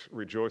just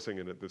rejoicing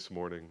in it this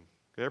morning.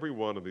 Every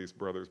one of these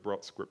brothers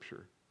brought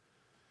Scripture.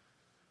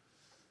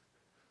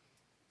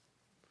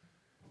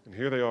 And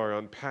here they are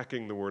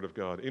unpacking the Word of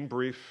God in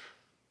brief,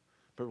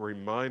 but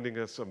reminding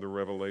us of the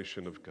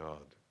revelation of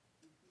God.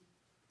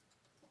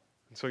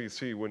 And so you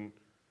see, when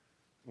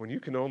you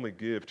can only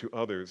give to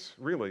others,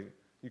 really,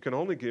 you can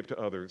only give to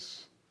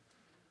others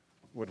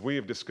what we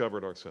have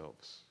discovered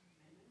ourselves.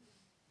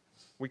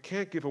 We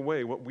can't give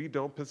away what we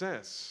don't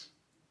possess.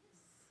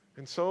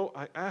 And so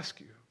I ask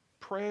you,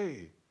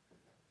 pray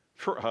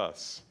for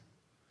us.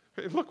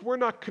 Look, we're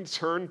not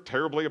concerned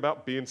terribly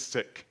about being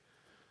sick.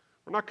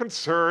 We're not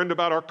concerned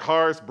about our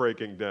cars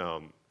breaking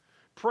down.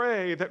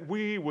 Pray that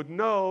we would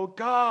know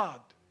God.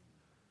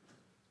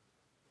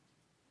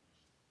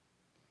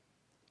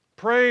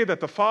 Pray that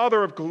the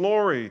Father of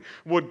glory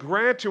would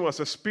grant to us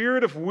a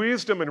spirit of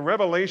wisdom and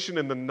revelation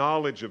in the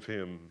knowledge of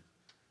Him.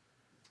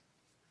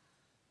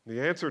 The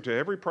answer to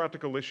every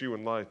practical issue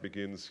in life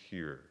begins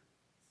here.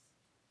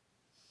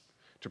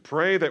 To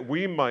pray that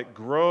we might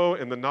grow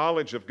in the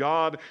knowledge of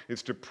God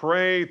is to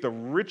pray the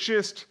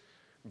richest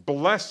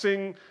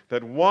blessing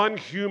that one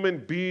human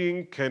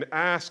being can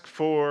ask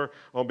for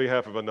on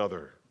behalf of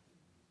another.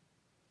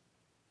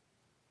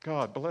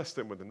 God, bless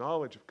them with the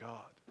knowledge of God.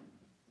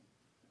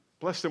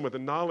 Bless them with the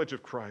knowledge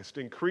of Christ.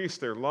 Increase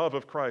their love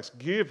of Christ.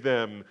 Give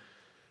them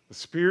the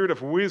spirit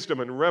of wisdom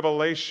and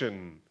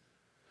revelation.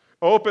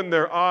 Open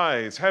their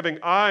eyes, having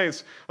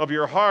eyes of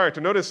your heart.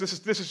 And notice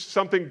this is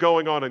something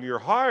going on in your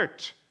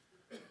heart.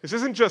 This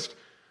isn't just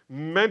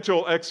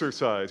mental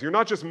exercise. You're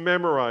not just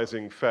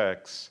memorizing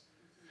facts.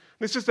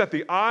 This is that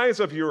the eyes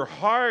of your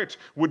heart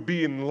would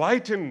be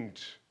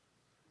enlightened.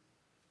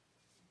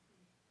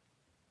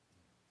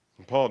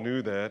 And Paul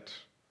knew that,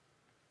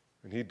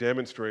 and he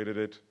demonstrated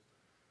it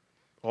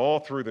all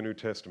through the New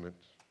Testament.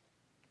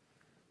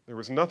 There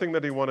was nothing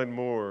that he wanted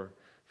more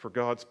for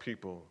God's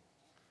people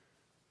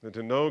than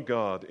to know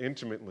God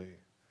intimately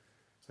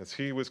as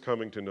he was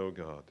coming to know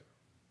God.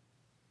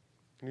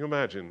 Can you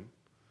imagine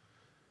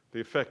the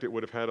effect it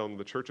would have had on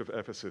the church of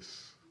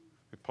Ephesus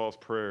if Paul's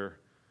prayer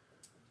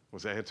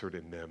was answered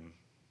in them?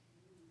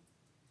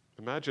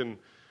 Imagine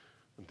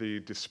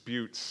the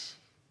disputes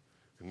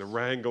and the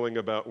wrangling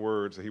about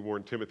words that he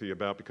warned Timothy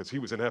about because he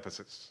was in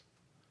Ephesus.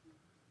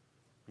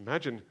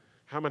 Imagine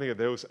how many of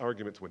those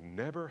arguments would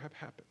never have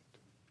happened.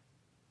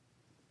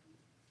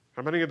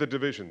 How many of the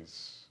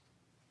divisions,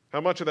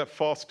 how much of that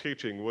false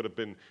teaching would have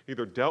been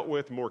either dealt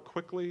with more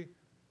quickly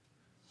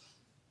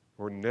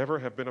or never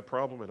have been a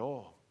problem at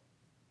all.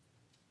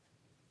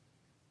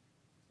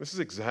 This is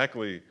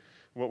exactly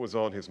what was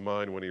on his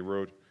mind when he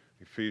wrote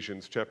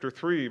Ephesians chapter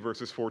 3,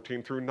 verses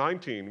 14 through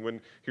 19, when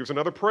here's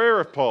another prayer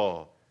of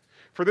Paul.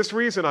 For this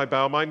reason I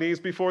bow my knees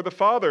before the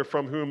Father,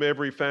 from whom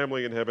every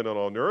family in heaven and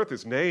on earth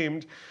is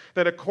named,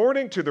 that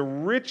according to the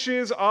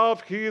riches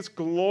of his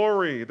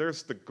glory,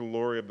 there's the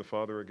glory of the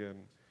Father again,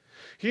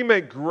 he may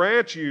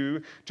grant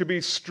you to be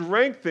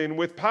strengthened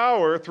with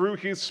power through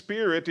his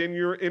Spirit in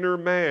your inner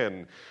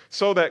man,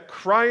 so that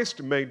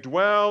Christ may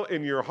dwell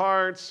in your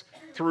hearts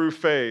through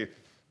faith.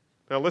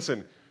 Now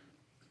listen,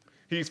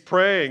 he's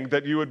praying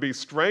that you would be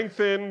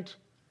strengthened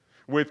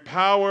with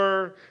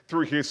power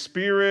through his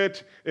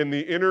Spirit in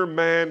the inner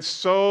man,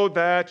 so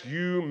that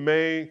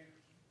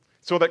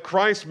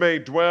Christ may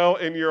dwell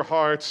in your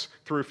hearts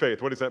through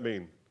faith. What does that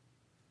mean?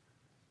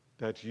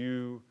 That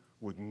you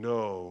would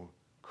know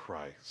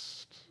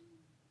Christ.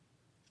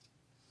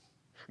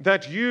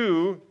 That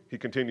you, he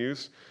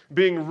continues,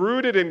 being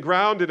rooted and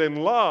grounded in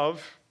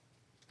love,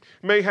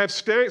 may have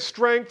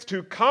strength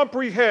to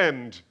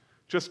comprehend,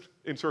 just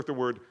insert the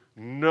word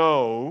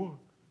know,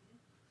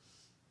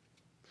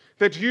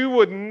 That you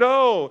would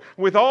know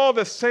with all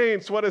the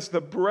saints what is the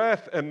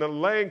breadth and the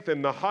length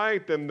and the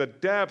height and the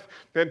depth,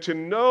 and to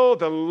know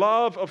the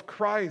love of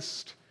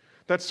Christ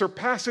that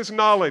surpasses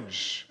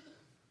knowledge,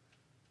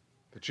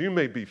 that you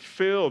may be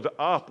filled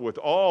up with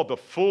all the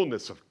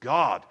fullness of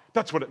God.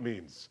 That's what it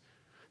means.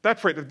 That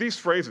phrase, these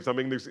phrases, I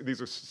mean,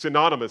 these are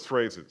synonymous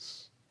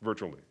phrases,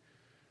 virtually.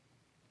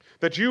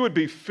 That you would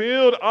be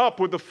filled up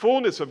with the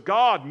fullness of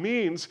God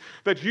means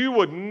that you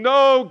would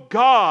know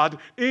God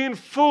in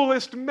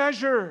fullest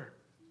measure.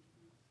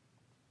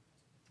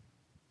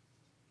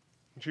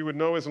 That you would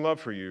know his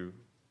love for you.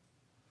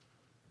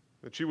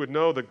 That you would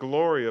know the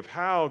glory of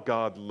how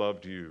God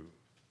loved you.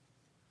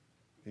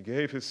 He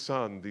gave his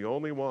Son, the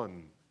only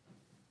one.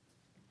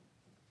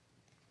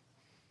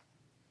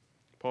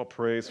 Paul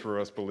prays for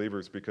us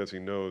believers because he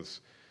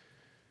knows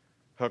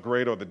how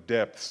great are the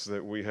depths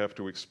that we have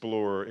to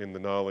explore in the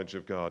knowledge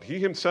of God. He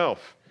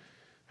himself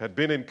had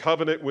been in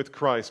covenant with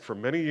Christ for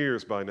many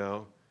years by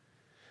now,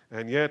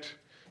 and yet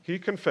he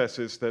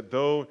confesses that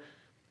though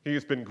he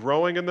has been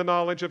growing in the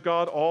knowledge of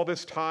God all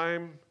this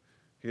time,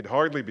 he had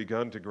hardly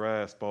begun to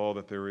grasp all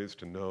that there is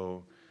to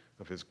know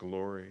of his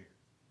glory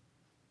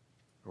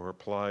or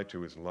apply to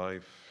his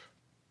life.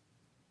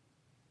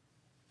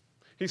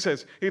 He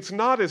says, it's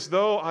not as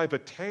though I've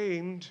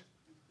attained,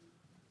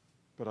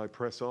 but I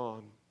press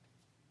on.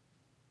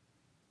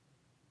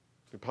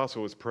 The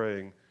apostle is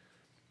praying,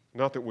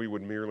 not that we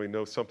would merely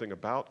know something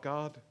about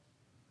God,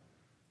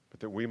 but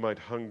that we might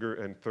hunger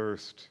and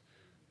thirst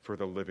for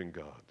the living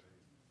God.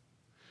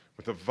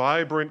 With a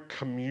vibrant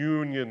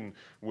communion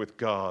with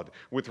God,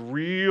 with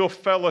real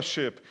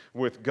fellowship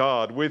with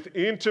God, with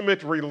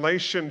intimate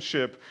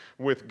relationship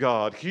with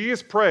God. He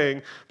is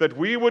praying that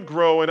we would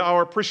grow in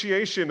our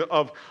appreciation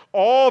of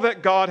all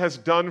that God has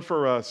done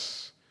for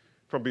us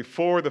from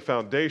before the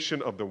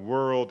foundation of the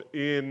world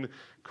in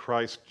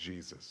Christ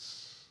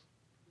Jesus.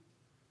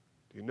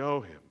 Do you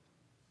know him?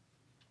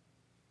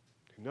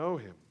 Do you know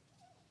him?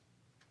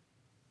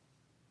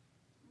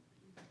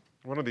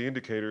 One of the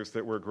indicators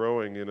that we're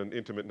growing in an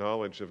intimate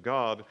knowledge of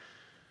God,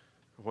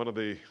 one of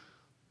the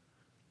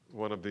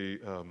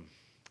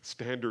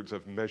standards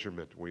of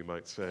measurement, we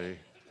might say,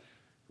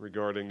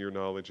 regarding your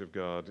knowledge of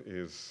God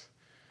is,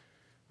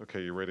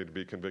 okay, you ready to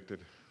be convicted?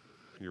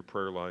 Your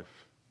prayer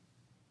life.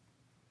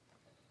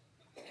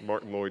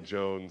 Martin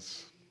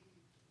Lloyd-Jones,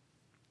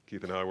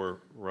 Keith and I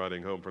were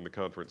riding home from the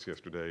conference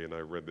yesterday, and I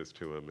read this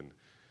to him, and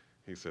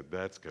he said,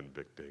 that's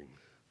convicting.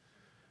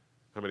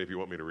 How many of you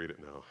want me to read it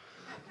now?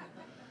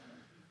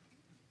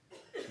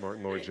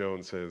 Martin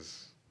Lloyd-Jones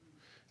says,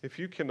 if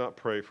you cannot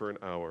pray for an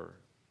hour,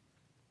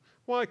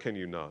 why can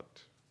you not?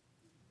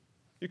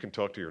 You can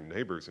talk to your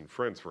neighbors and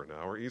friends for an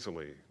hour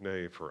easily,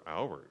 nay, for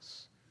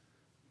hours.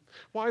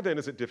 Why then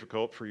is it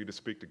difficult for you to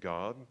speak to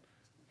God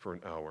for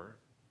an hour?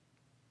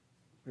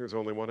 There's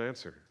only one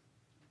answer.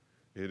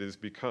 It is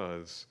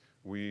because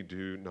we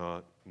do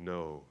not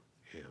know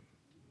him.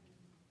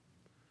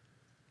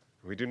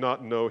 We do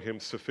not know him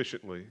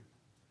sufficiently,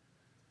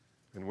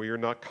 and we are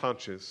not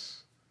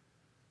conscious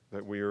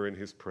that we are in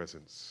his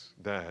presence.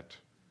 That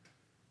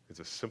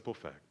is a simple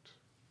fact.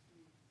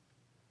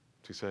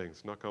 What's he saying?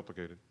 It's not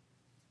complicated.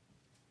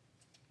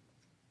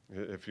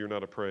 If you're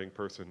not a praying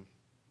person,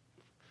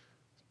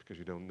 it's because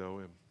you don't know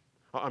him.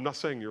 I'm not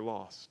saying you're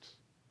lost.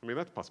 I mean,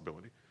 that's a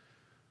possibility.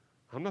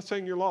 I'm not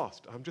saying you're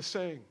lost. I'm just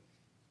saying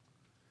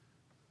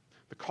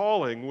the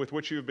calling with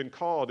which you've been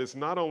called is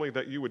not only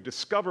that you would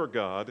discover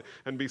God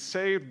and be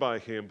saved by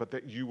him, but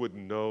that you would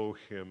know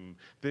him.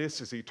 This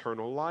is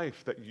eternal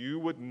life, that you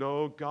would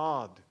know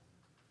God,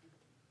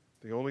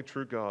 the only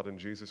true God in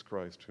Jesus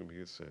Christ whom he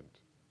has sent.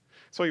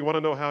 So you want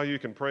to know how you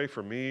can pray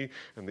for me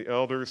and the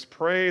elders?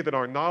 Pray that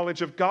our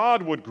knowledge of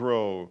God would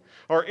grow,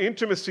 our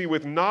intimacy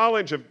with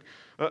God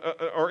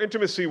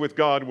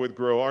would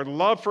grow, our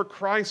love for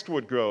Christ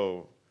would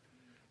grow.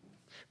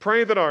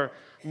 Pray that our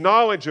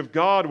knowledge of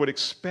God would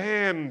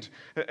expand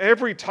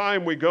every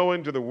time we go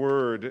into the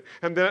Word,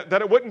 and that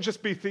it wouldn't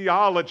just be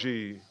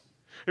theology.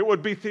 It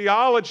would be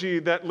theology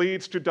that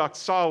leads to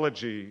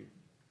doxology,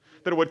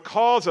 that it would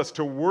cause us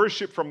to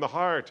worship from the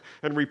heart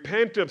and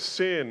repent of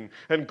sin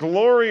and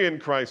glory in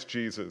Christ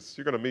Jesus.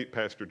 You're going to meet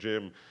Pastor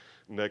Jim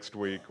next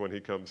week when he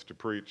comes to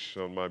preach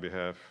on my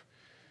behalf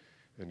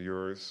and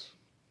yours.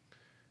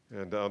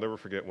 And I'll never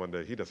forget one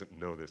day, he doesn't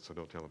know this, so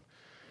don't tell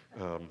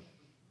him.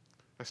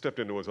 I stepped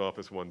into his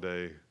office one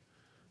day.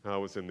 I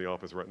was in the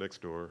office right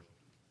next door.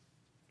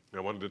 I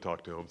wanted to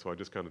talk to him, so I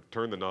just kind of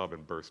turned the knob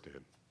and burst in.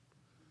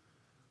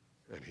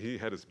 And he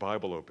had his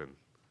Bible open,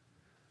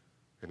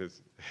 and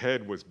his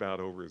head was bowed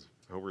over his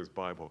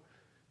Bible,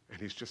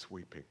 and he's just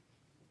weeping.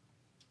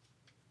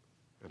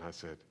 And I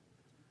said,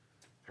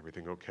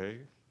 everything okay?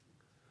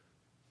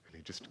 And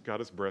he just got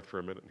his breath for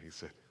a minute, and he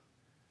said,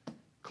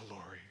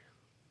 glory.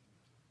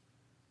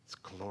 It's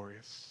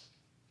glorious.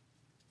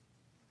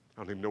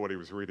 I don't even know what he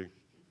was reading.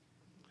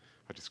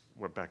 I just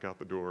went back out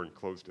the door and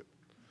closed it.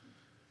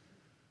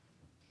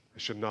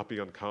 It should not be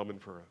uncommon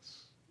for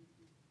us.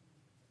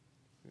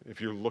 If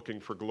you're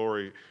looking for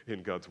glory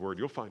in God's Word,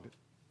 you'll find it.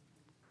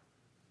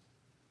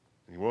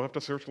 You won't have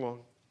to search long.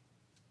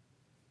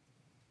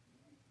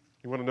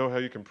 You want to know how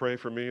you can pray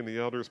for me and the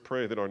elders?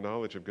 Pray that our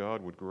knowledge of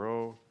God would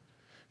grow.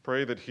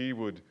 Pray that He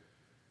would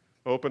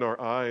open our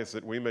eyes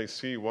that we may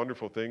see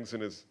wonderful things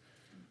in His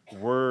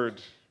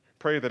Word.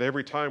 Pray that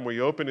every time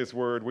we open His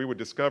Word, we would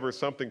discover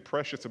something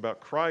precious about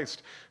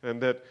Christ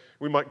and that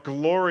we might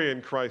glory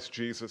in Christ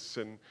Jesus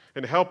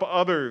and help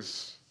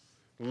others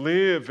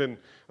live in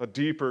a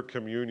deeper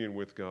communion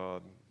with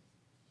God.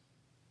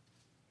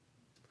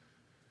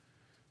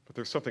 But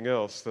there's something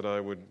else that I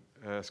would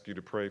ask you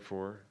to pray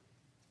for.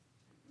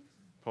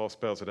 Paul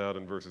spells it out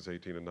in verses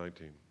 18 and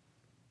 19.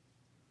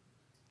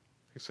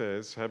 He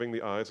says, having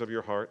the eyes of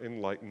your heart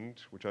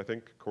enlightened, which I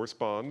think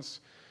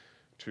corresponds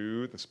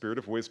to the spirit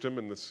of wisdom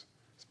and the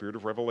spirit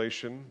of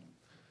revelation.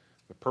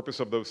 The purpose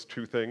of those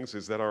two things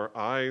is that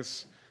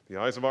the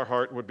eyes of our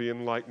heart would be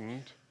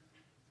enlightened,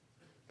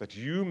 that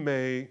you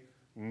may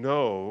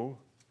know,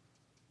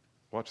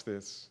 watch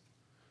this,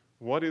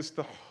 what is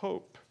the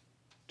hope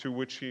to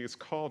which He has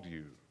called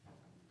you?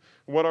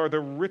 What are the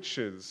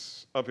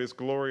riches of His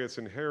glorious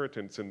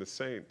inheritance in the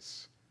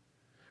saints?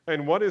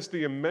 And what is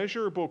the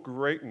immeasurable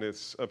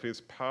greatness of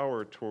His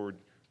power toward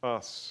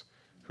us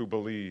who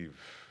believe?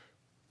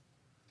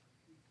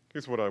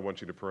 Here's what I want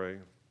you to pray.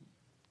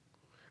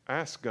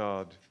 Ask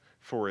God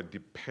for a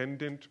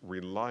dependent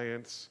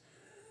reliance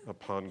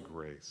upon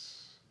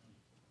grace.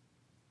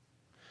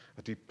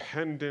 A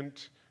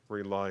dependent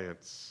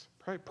reliance.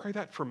 Pray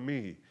that for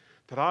me,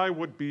 that I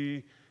would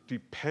be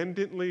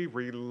dependently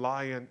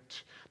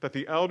reliant, that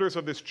the elders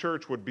of this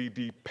church would be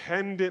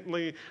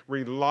dependently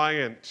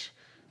reliant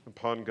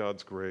upon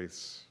God's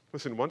grace.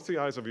 Listen, once the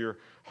eyes of your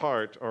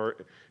heart are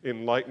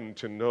enlightened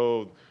to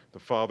know the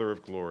Father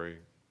of glory,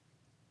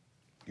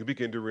 you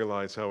begin to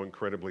realize how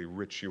incredibly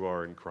rich you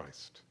are in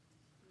Christ.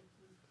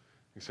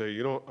 You say,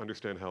 you don't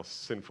understand how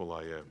sinful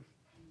I am.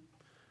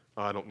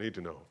 I don't need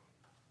to know.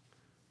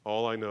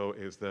 All I know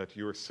is that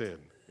your sin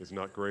is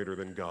not greater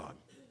than God.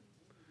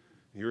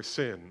 Your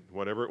sin,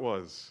 whatever it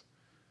was,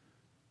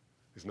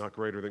 is not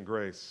greater than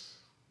grace.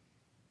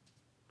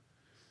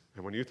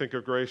 And when you think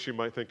of grace, you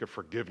might think of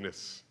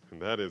forgiveness,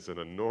 and that is an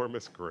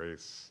enormous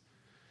grace.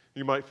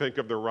 You might think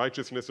of the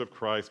righteousness of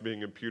Christ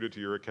being imputed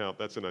to your account.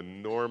 That's an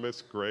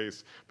enormous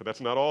grace, but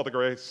that's not all the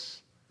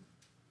grace.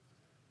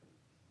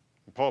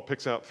 And Paul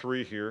picks out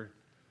 3 here.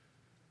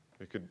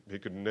 He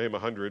could name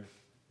 100.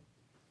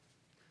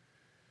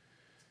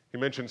 He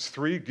mentions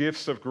 3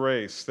 gifts of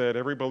grace that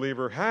every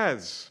believer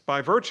has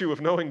by virtue of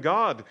knowing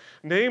God,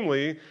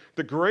 namely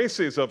the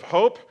graces of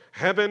hope,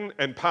 heaven,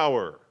 and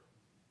power.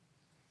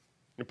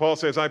 And Paul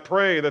says, I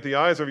pray that the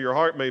eyes of your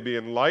heart may be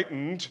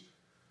enlightened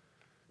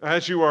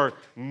as you are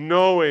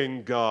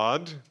knowing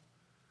God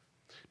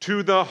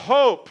to the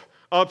hope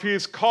of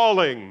His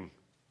calling.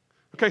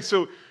 Okay,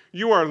 so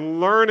you are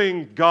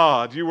learning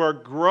God. You are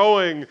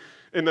growing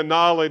in the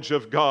knowledge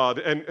of God.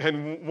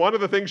 And one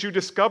of the things you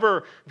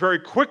discover very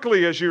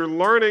quickly as you're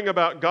learning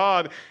about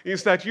God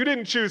is that you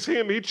didn't choose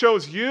Him, He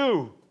chose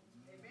you.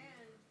 Amen.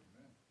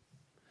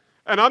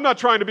 And I'm not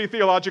trying to be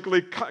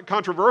theologically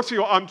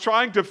controversial. I'm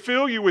trying to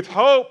fill you with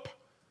hope.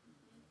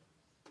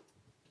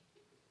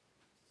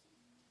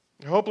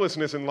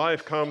 Hopelessness in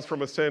life comes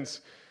from a sense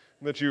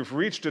that you've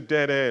reached a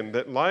dead end,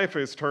 that life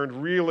has turned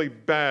really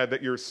bad,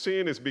 that your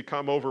sin has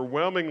become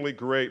overwhelmingly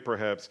great,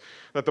 perhaps,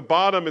 that the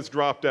bottom has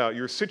dropped out,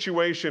 your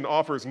situation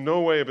offers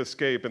no way of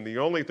escape, and the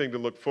only thing to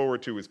look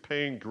forward to is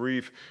pain,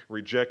 grief,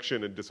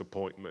 rejection, and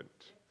disappointment.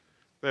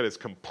 That is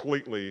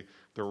completely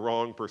the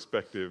wrong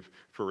perspective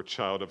for a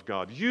child of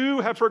God.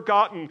 You have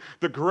forgotten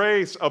the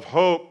grace of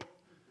hope.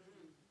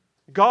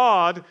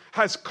 God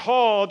has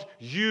called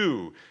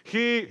you.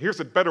 Here's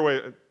a better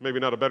way, maybe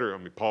not a better,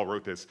 Paul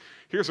wrote this.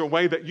 Here's a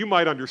way that you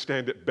might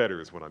understand it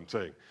better is what I'm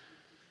saying.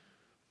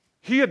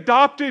 He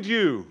adopted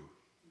you.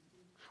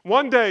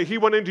 One day he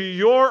went into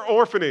your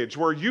orphanage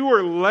where you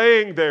were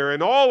laying there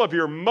in all of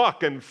your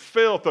muck and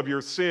filth of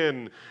your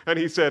sin, and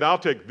he said, I'll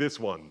take this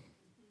one.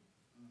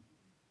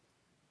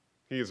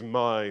 He is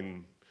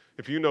mine.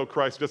 If you know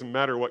Christ, it doesn't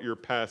matter what your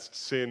past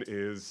sin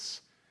is.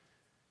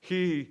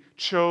 He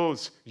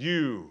chose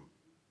you.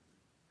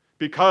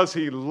 Because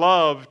He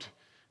loved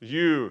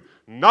you.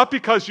 Not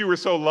because you were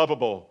so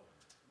lovable,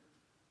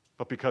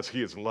 but because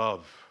He is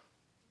love.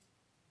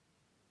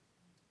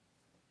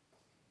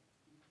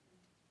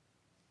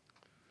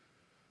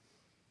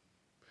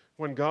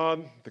 When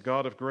God, the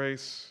God of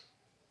grace,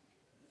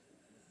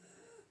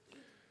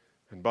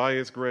 and by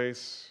His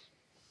grace,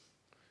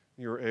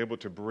 you're able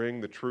to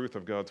bring the truth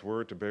of God's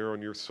word to bear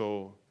on your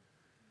soul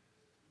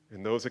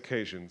in those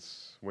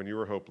occasions when you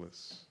are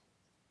hopeless,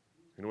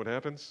 you know what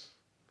happens?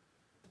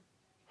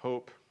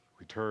 Hope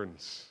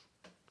returns.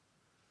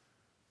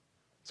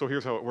 So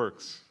here's how it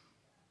works.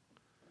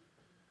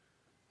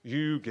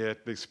 You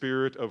get the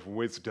spirit of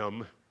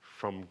wisdom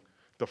from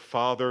the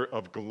Father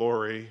of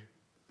glory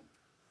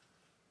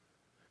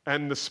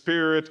and the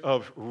spirit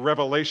of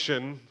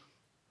revelation,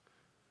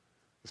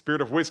 the spirit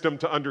of wisdom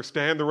to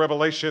understand the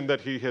revelation that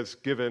He has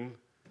given.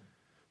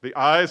 The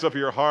eyes of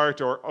your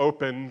heart are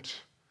opened,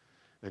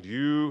 and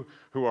you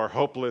who are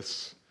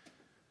hopeless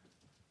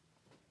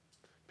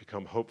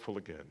become hopeful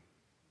again.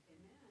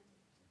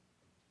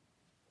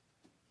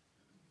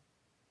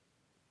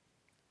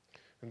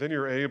 And then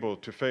you're able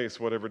to face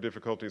whatever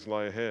difficulties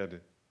lie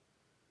ahead,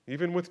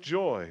 even with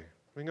joy.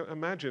 I mean,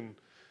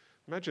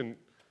 imagine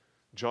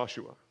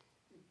Joshua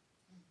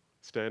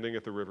standing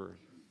at the river.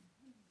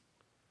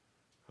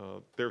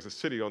 There's a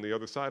city on the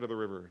other side of the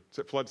river. It's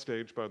at flood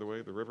stage, by the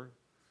way, the river.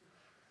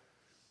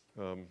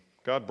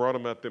 God brought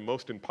him at the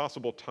most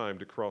impossible time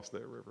to cross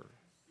that river.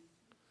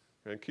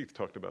 And Keith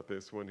talked about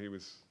this when he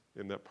was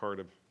in that part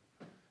of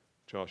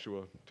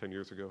Joshua 10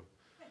 years ago.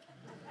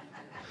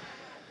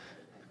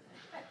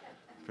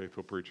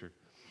 Faithful preacher.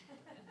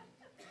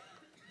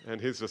 And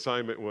his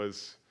assignment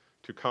was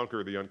to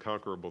conquer the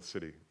unconquerable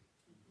city.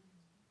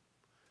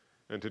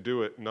 And to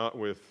do it not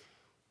with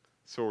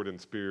sword and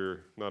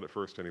spear, not at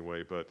first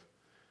anyway, but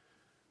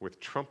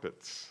with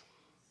trumpets.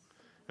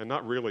 And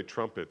not really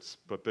trumpets,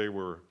 but they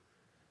were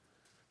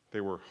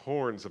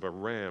horns of a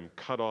ram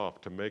cut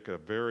off to make a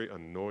very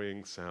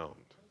annoying sound.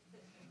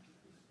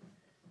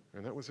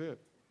 And that was it.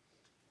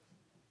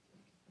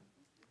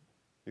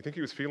 You think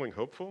he was feeling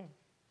hopeful?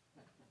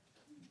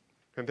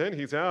 And then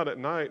he's out at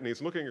night and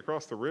he's looking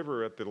across the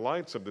river at the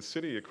lights of the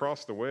city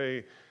across the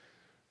way,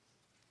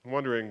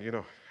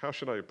 wondering, how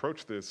should I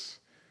approach this?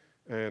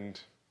 And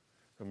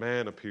a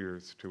man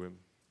appears to him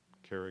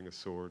carrying a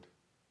sword.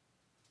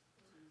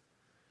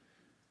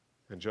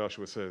 And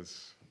Joshua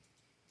says,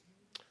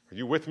 "Are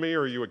you with me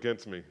or are you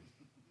against me?"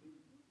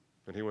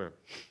 And he went,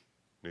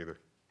 "Neither.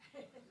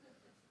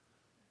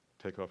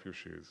 Take off your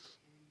shoes.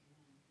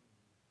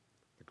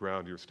 The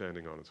ground you're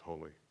standing on is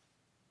holy."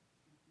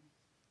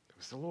 It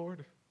was the Lord.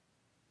 It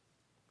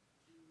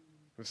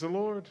was the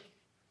Lord.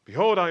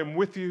 "Behold, I am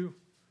with you,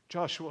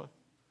 Joshua.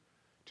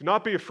 Do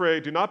not be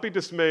afraid. Do not be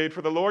dismayed,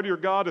 for the Lord your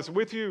God is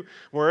with you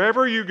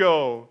wherever you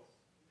go."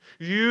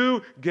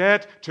 You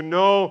get to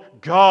know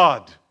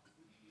God.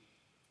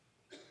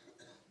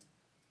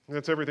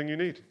 That's everything you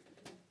need.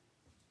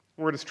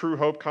 Where does true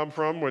hope come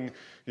from when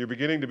you're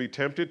beginning to be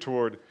tempted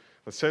toward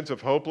a sense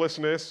of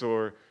hopelessness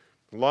or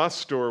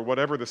lust or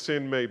whatever the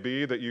sin may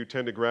be that you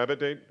tend to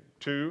gravitate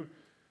to?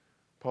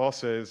 Paul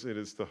says it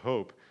is the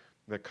hope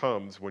that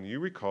comes when you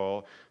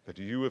recall that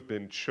you have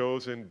been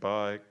chosen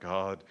by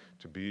God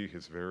to be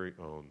his very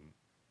own.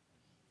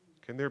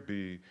 Can there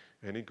be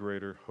any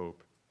greater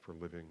hope for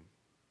living?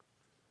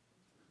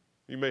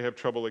 You may have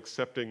trouble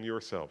accepting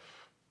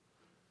yourself.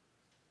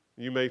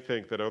 You may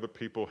think that other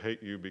people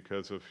hate you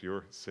because of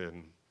your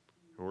sin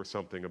or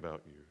something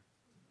about you.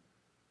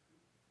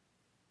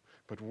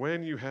 But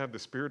when you have the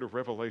spirit of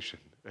revelation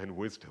and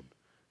wisdom,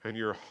 and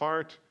your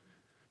heart,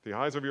 the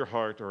eyes of your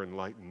heart are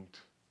enlightened,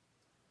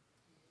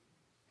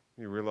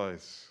 you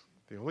realize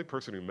the only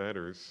person who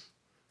matters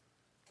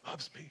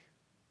loves me,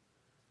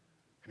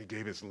 and he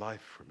gave his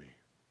life for me.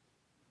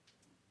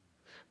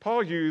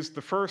 Paul used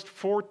the first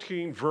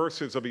 14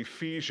 verses of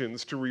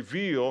Ephesians to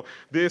reveal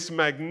this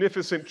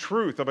magnificent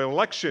truth of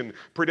election,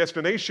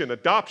 predestination,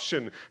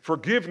 adoption,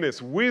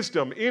 forgiveness,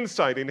 wisdom,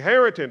 insight,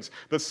 inheritance,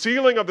 the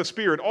sealing of the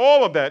Spirit,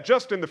 all of that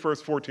just in the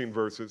first 14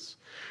 verses.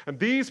 And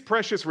these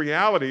precious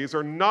realities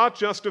are not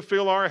just to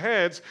fill our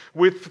heads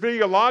with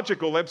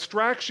theological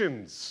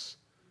abstractions,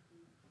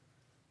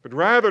 but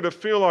rather to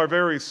fill our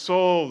very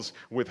souls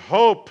with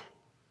hope.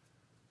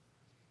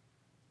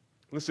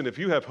 Listen, if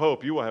you have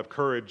hope, you will have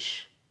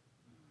courage.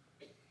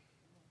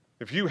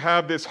 If you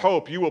have this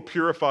hope, you will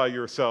purify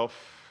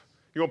yourself.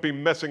 You won't be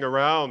messing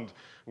around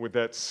with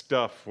that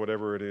stuff,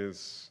 whatever it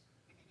is.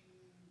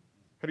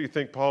 How do you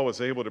think Paul was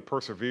able to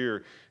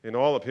persevere in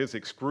all of his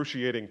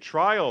excruciating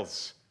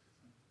trials?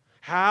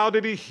 How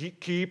did he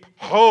keep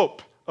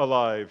hope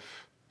alive?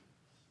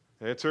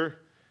 Answer,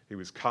 he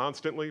was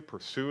constantly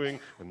pursuing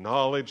the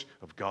knowledge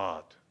of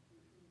God.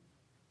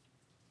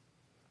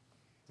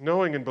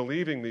 Knowing and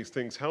believing these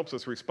things helps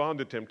us respond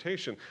to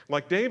temptation,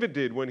 like David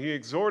did when he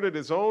exhorted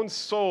his own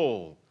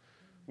soul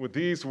with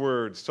these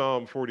words,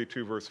 Psalm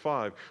 42, verse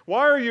 5.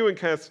 Why are you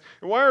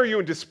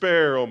in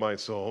despair, O my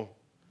soul?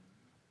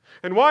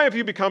 And why have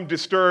you become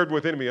disturbed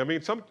within me?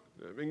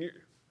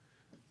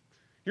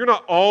 You're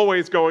not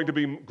always going to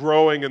be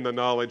growing in the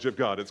knowledge of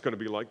God. It's going to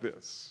be like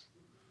this,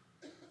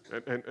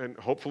 and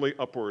hopefully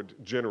upward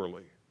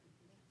generally.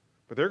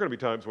 But there are going to be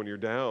times when you're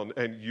down,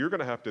 and you're going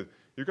to have to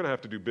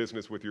do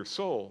business with your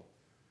soul.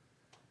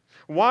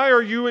 Why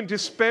are you in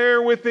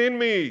despair within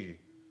me?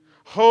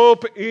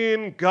 Hope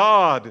in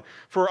God,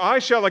 for I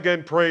shall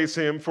again praise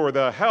him for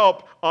the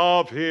help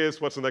of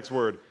his, what's the next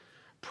word?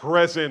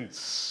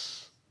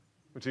 Presence.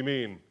 What's he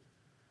mean?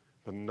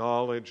 The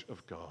knowledge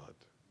of God.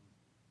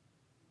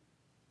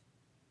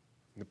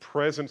 The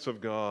presence of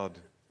God.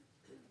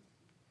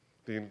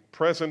 The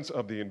presence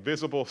of the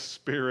invisible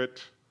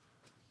Spirit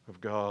of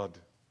God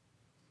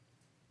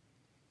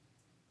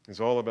is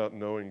all about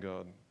knowing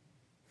God.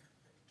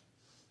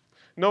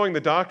 Knowing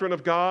the doctrine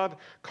of God,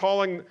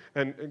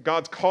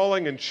 God's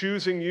calling and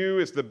choosing you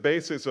is the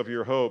basis of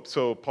your hope.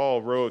 So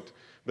Paul wrote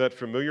that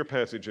familiar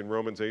passage in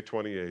Romans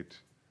 8:28.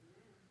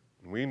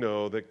 We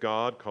know that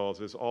God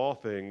causes all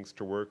things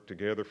to work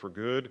together for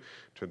good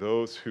to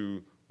those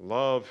who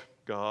love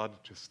God,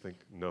 just think,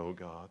 know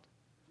God.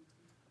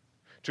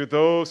 To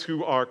those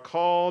who are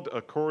called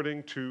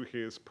according to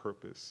his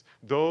purpose.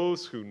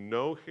 Those who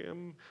know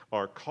him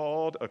are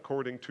called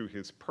according to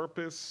his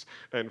purpose,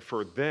 and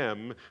for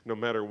them, no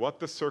matter what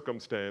the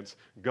circumstance,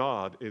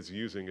 God is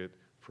using it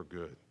for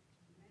good.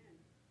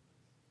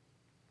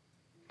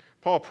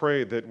 Paul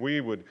prayed that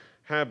we would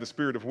have the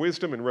spirit of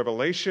wisdom and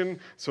revelation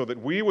so that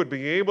we would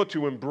be able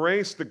to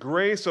embrace the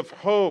grace of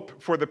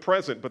hope for the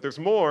present. But there's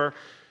more.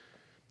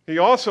 He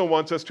also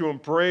wants us to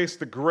embrace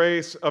the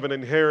grace of an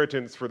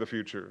inheritance for the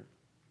future.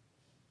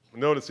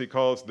 Notice he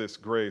calls this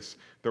grace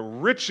the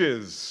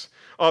riches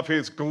of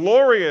his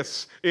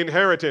glorious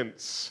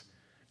inheritance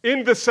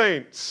in the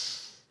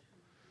saints.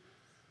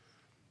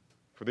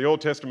 For the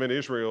Old Testament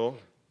Israel,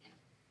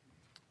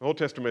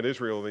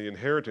 the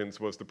inheritance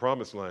was the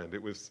promised land.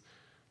 It was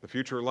the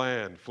future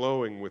land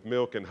flowing with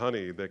milk and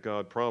honey that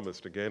God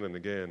promised again and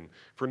again.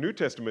 For New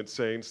Testament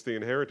saints, the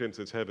inheritance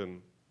is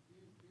heaven.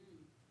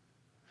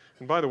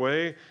 And by the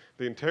way,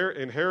 the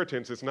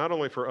inheritance is not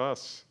only for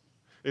us,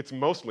 it's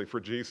mostly for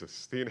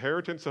Jesus. The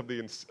inheritance of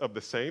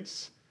the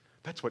saints,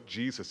 that's what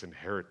Jesus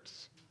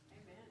inherits.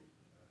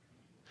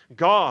 Amen.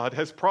 God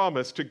has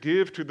promised to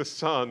give to the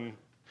Son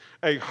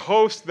a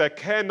host that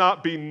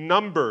cannot be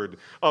numbered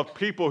of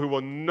people who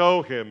will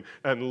know him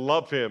and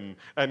love him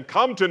and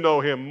come to know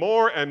him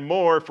more and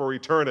more for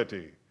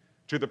eternity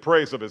to the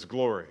praise of his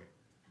glory.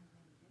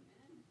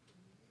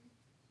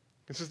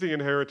 This is the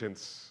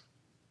inheritance.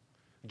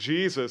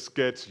 Jesus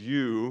gets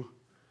you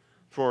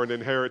for an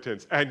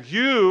inheritance, and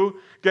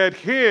you get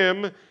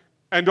him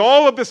and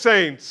all of the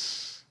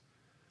saints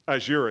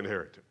as your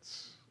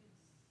inheritance.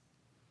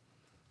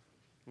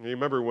 You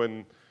remember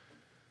when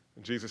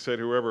Jesus said,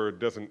 whoever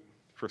doesn't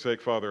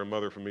forsake father and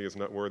mother for me is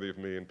not worthy of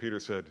me. And Peter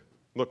said,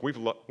 look,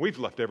 we've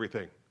left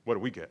everything. What do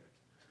we get?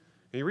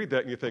 And you read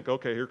that and you think,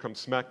 okay, here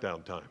comes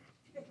smackdown time,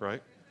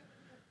 right?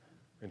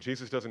 And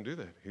Jesus doesn't do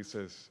that. He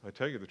says, I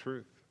tell you the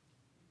truth.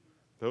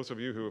 Those of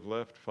you who have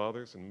left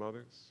fathers and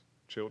mothers,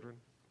 children,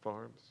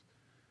 farms,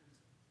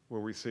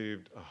 will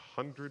receive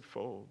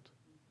 100-fold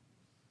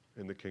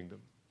in the kingdom.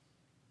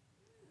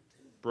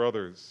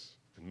 Brothers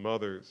and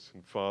mothers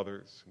and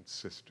fathers and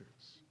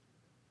sisters.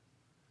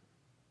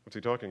 What's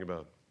he talking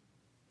about?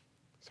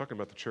 He's talking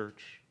about the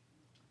church.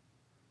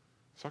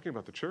 He's talking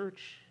about the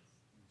church.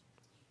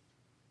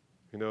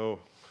 You know,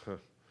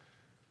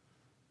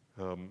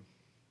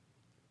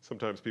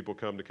 sometimes people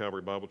come to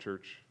Calvary Bible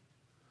Church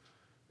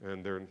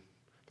and they're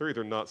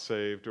either not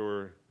saved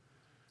or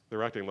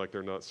they're acting like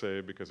they're not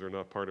saved because they're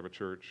not part of a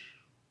church.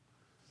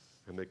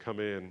 And they come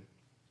in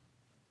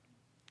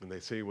and they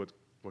see what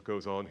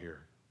goes on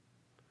here.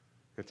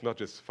 It's not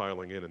just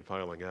filing in and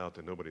filing out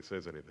and nobody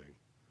says anything.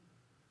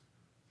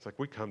 It's like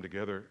we come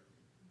together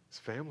as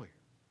family.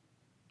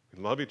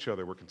 We love each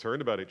other. We're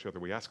concerned about each other.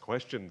 We ask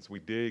questions. We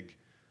dig.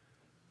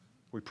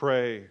 We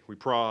pray. We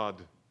prod.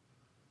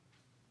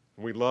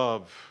 And we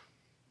love.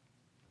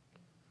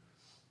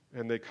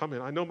 And they come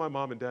in. I know my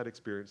mom and dad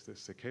experienced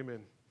this. They came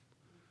in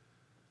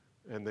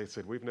and they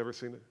said, we've never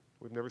seen it.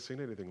 We've never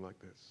seen anything like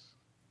this.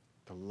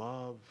 The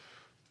love.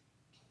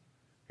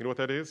 You know what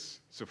that is?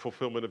 It's a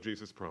fulfillment of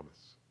Jesus'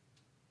 promise.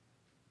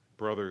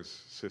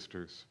 Brothers,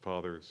 sisters,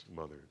 fathers,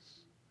 mothers.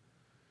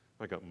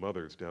 I got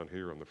mothers down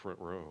here on the front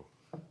row,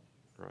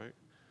 right?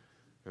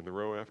 And the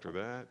row after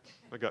that,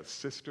 I got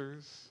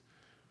sisters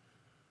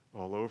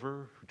all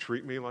over who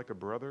treat me like a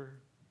brother.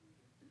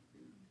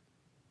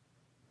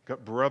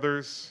 Got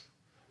brothers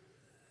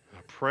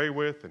I pray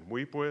with and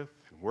weep with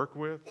and work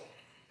with.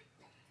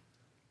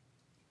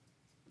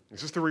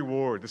 This is the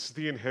reward. This is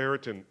the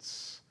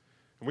inheritance.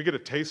 And we get a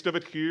taste of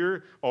it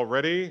here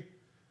already,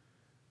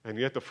 and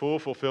yet the full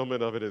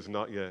fulfillment of it is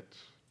not yet.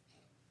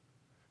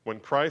 When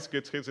Christ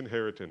gets his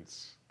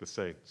inheritance, the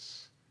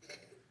saints,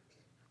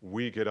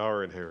 we get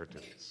our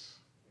inheritance.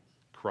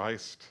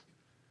 Christ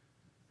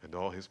and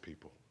all his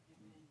people.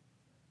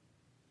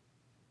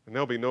 And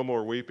there'll be no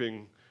more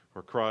weeping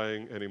or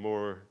crying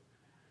anymore.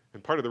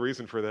 And part of the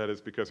reason for that is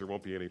because there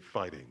won't be any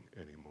fighting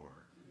anymore.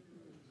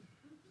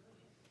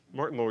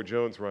 Martin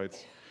Lloyd-Jones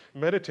writes,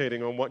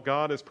 meditating on what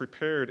God has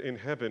prepared in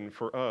heaven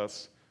for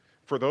us,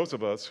 for those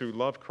of us who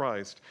love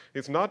Christ,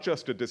 is not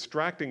just a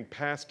distracting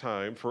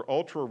pastime for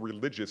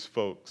ultra-religious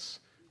folks.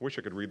 I wish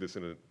I could read this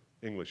in an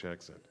English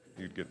accent.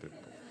 You'd get that.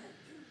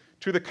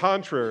 To the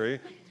contrary,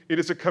 it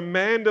is a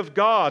command of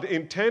God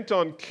intent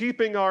on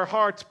keeping our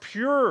hearts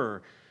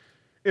pure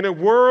in a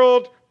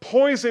world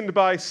poisoned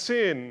by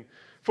sin.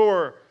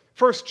 For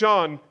 1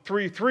 John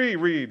 3:3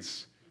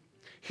 reads,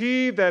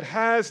 he that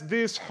has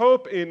this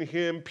hope in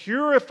him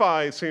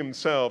purifies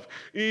himself,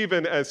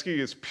 even as he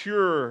is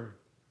pure.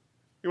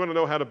 You want to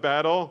know how to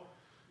battle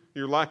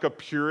your lack of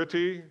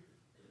purity?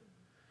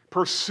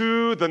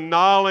 Pursue the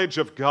knowledge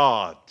of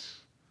God,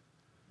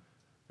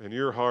 and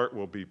your heart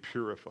will be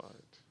purified.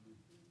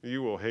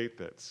 You will hate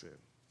that sin.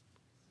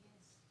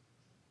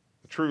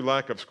 The true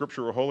lack of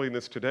scriptural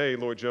holiness today,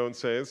 Lloyd-Jones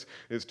says,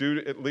 is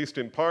due, at least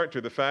in part,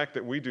 to the fact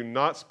that we do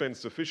not spend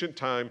sufficient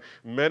time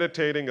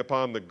meditating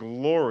upon the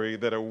glory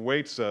that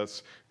awaits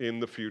us in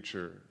the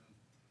future.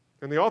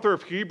 And the author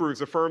of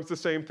Hebrews affirms the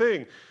same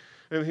thing.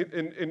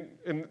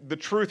 In the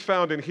truth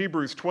found in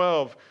Hebrews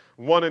 12,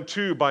 1 and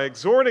 2, by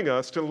exhorting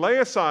us to lay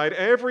aside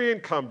every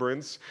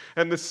encumbrance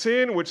and the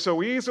sin which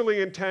so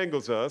easily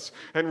entangles us,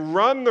 and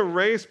run the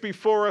race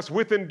before us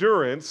with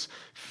endurance,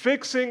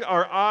 fixing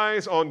our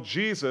eyes on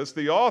Jesus,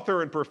 the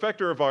author and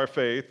perfecter of our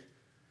faith.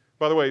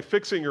 By the way,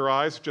 fixing your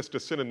eyes, just a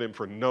synonym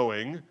for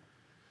knowing.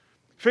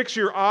 Fix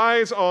your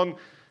eyes on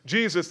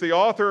Jesus, the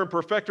author and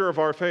perfecter of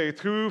our faith,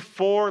 who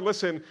for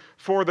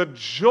the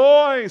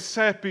joy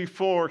set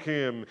before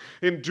him,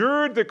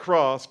 endured the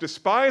cross,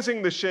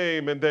 despising the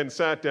shame, and then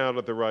sat down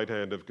at the right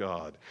hand of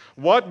God.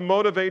 What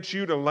motivates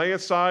you to lay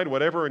aside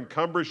whatever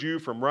encumbers you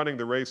from running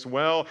the race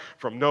well,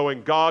 from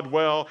knowing God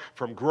well,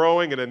 from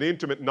growing in an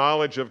intimate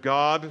knowledge of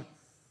God?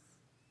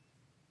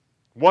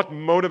 What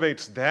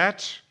motivates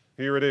that?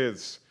 Here it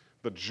is,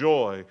 the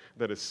joy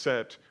that is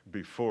set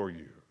before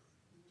you,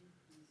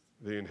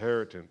 the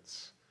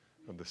inheritance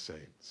of the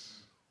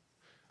saints.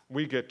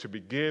 We get to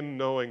begin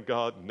knowing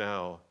God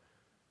now,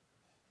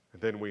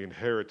 and then we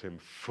inherit him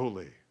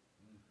fully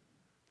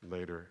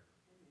later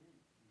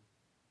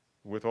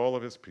with all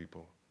of his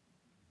people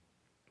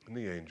and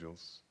the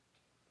angels.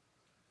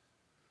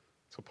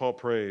 So Paul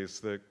prays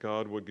that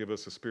God would give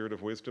us a spirit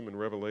of wisdom and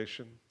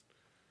revelation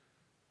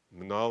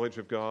and the knowledge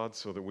of God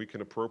so that we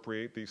can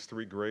appropriate these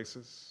three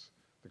graces,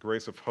 the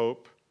grace of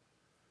hope,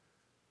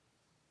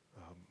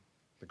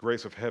 the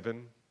grace of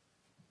heaven,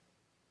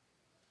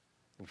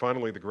 and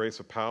finally, the grace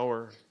of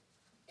power.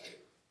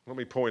 Let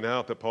me point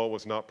out that Paul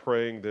was not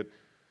praying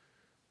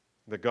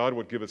that God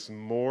would give us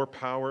more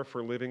power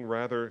for living.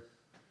 Rather,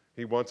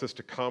 he wants us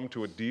to come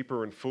to a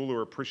deeper and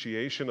fuller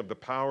appreciation of the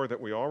power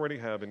that we already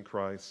have in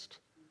Christ.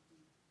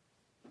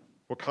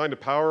 What kind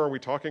of power are we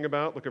talking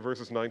about? Look at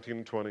verses 19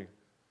 and 20.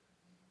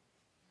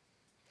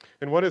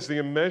 And what is the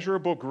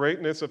immeasurable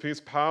greatness of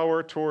his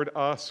power toward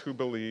us who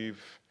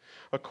believe,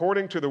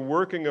 according to the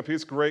working of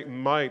his great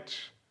might,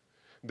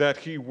 that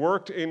he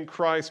worked in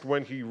Christ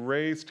when he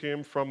raised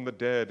him from the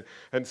dead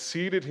and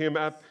seated him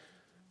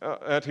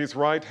at his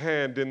right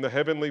hand in the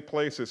heavenly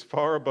places,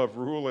 far above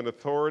rule and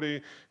authority.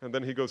 And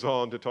then he goes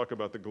on to talk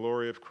about the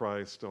glory of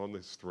Christ on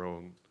his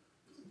throne.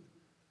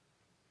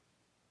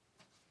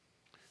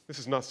 This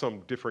is not some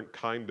different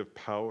kind of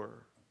power.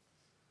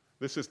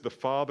 This is the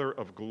Father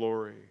of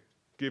glory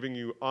giving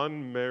you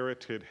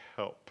unmerited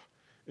help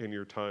in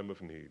your time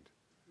of need.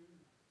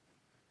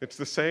 It's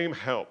the same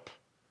help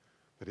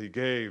that he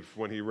gave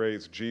when he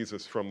raised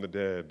Jesus from the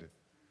dead.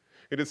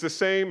 It is the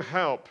same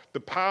help, the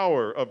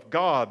power of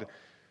God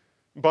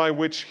by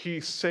which he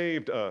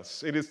saved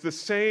us. It is the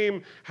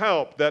same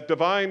help, that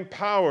divine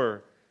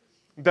power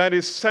that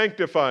is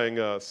sanctifying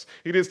us.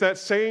 It is that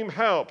same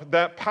help,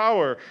 that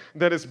power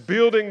that is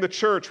building the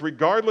church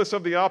regardless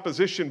of the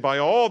opposition by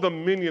all the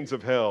minions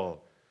of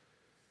hell.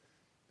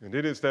 And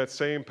it is that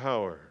same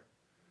power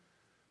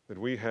that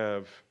we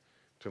have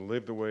to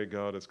live the way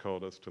God has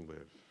called us to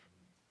live.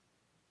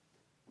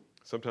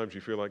 Sometimes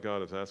you feel like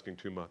God is asking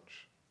too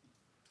much.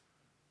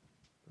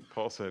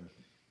 Paul said,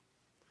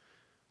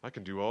 I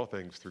can do all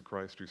things through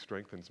Christ who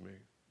strengthens me.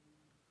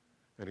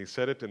 And he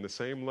said it in the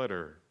same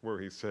letter where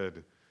he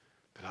said,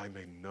 that I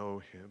may know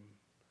him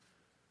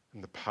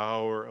and the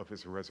power of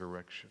his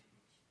resurrection.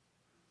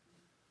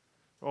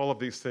 All of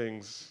these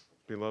things,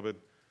 beloved,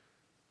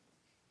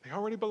 they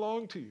already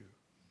belong to you.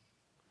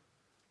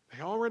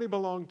 They already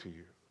belong to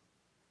you.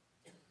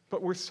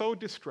 But we're so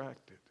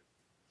distracted.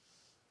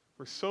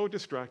 We're so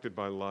distracted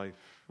by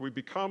life. We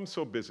become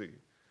so busy.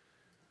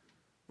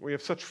 We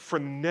have such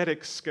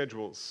frenetic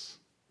schedules.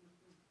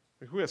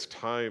 Who has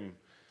time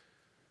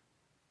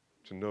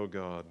to know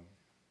God?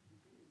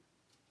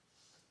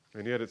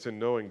 And yet it's in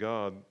knowing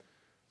God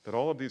that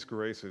all of these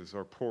graces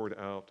are poured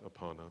out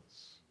upon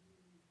us.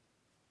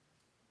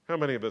 How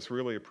many of us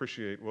really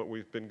appreciate what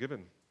we've been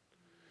given?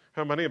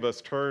 How many of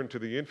us turn to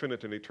the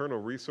infinite and eternal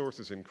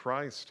resources in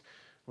Christ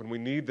when we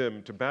need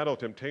them to battle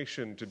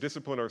temptation, to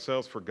discipline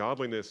ourselves for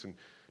godliness, and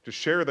to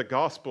share the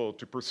gospel,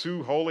 to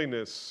pursue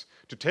holiness,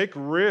 to take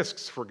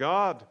risks for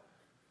God?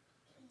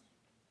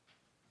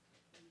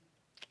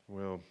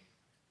 Well,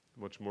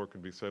 much more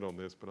could be said on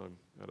this, but I'm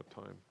out of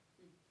time.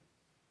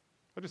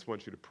 I just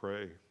want you to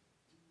pray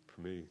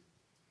for me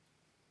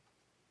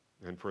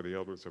and for the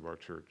elders of our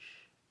church.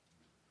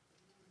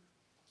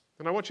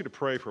 And I want you to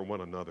pray for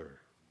one another.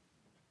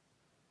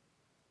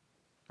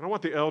 And I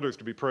want the elders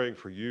to be praying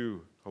for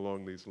you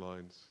along these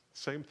lines.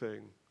 Same thing.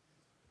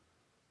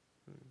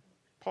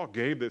 Paul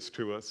gave this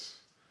to us,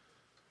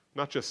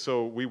 not just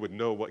so we would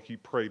know what he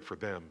prayed for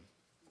them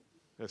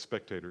as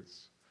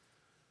spectators,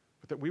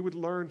 but that we would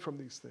learn from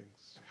these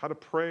things, how to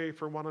pray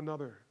for one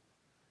another.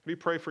 How do you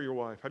pray for your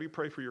wife? How do you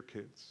pray for your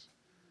kids?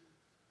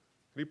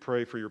 How do you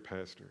pray for your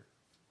pastor?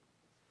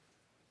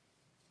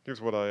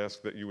 Here's what I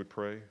ask that you would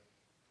pray.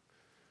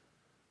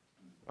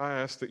 I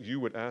ask that you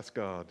would ask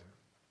God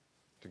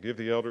to give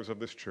the elders of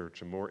this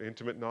church a more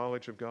intimate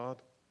knowledge of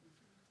God,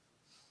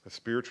 a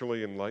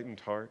spiritually enlightened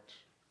heart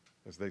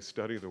as they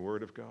study the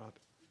Word of God,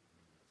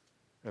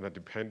 and a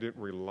dependent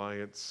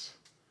reliance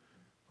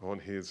on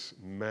his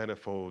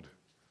manifold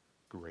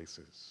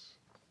graces.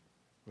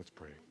 Let's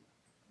pray.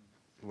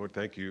 Lord,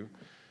 thank you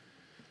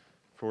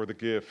for the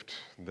gift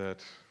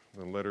that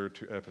the letter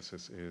to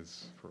Ephesus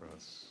is for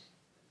us,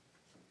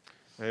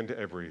 and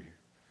every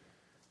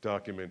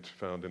document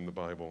found in the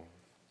Bible,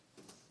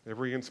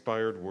 every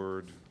inspired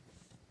word.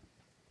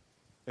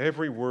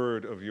 Every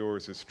word of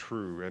yours is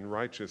true and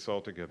righteous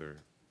altogether.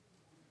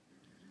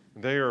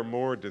 They are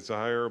more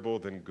desirable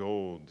than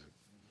gold,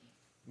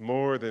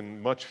 more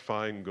than much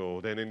fine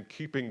gold, and in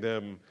keeping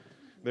them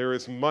there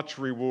is much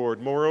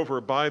reward. Moreover,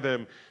 by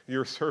them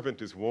your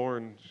servant is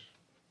warned.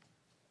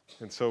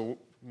 And so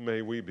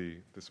may we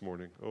be this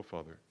morning, O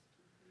Father,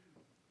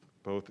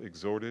 both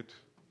exhorted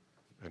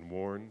and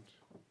warned.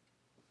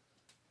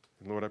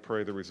 And Lord, I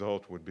pray the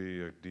result would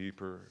be a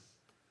deeper,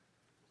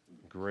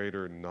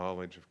 greater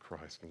knowledge of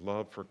Christ,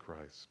 love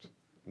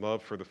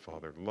for the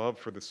Father, love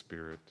for the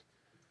Spirit,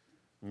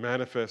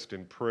 manifest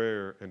in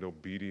prayer and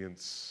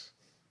obedience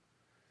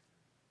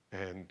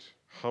and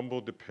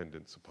humble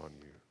dependence upon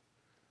you.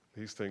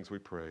 These things we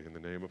pray in the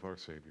name of our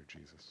Savior,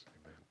 Jesus. Amen.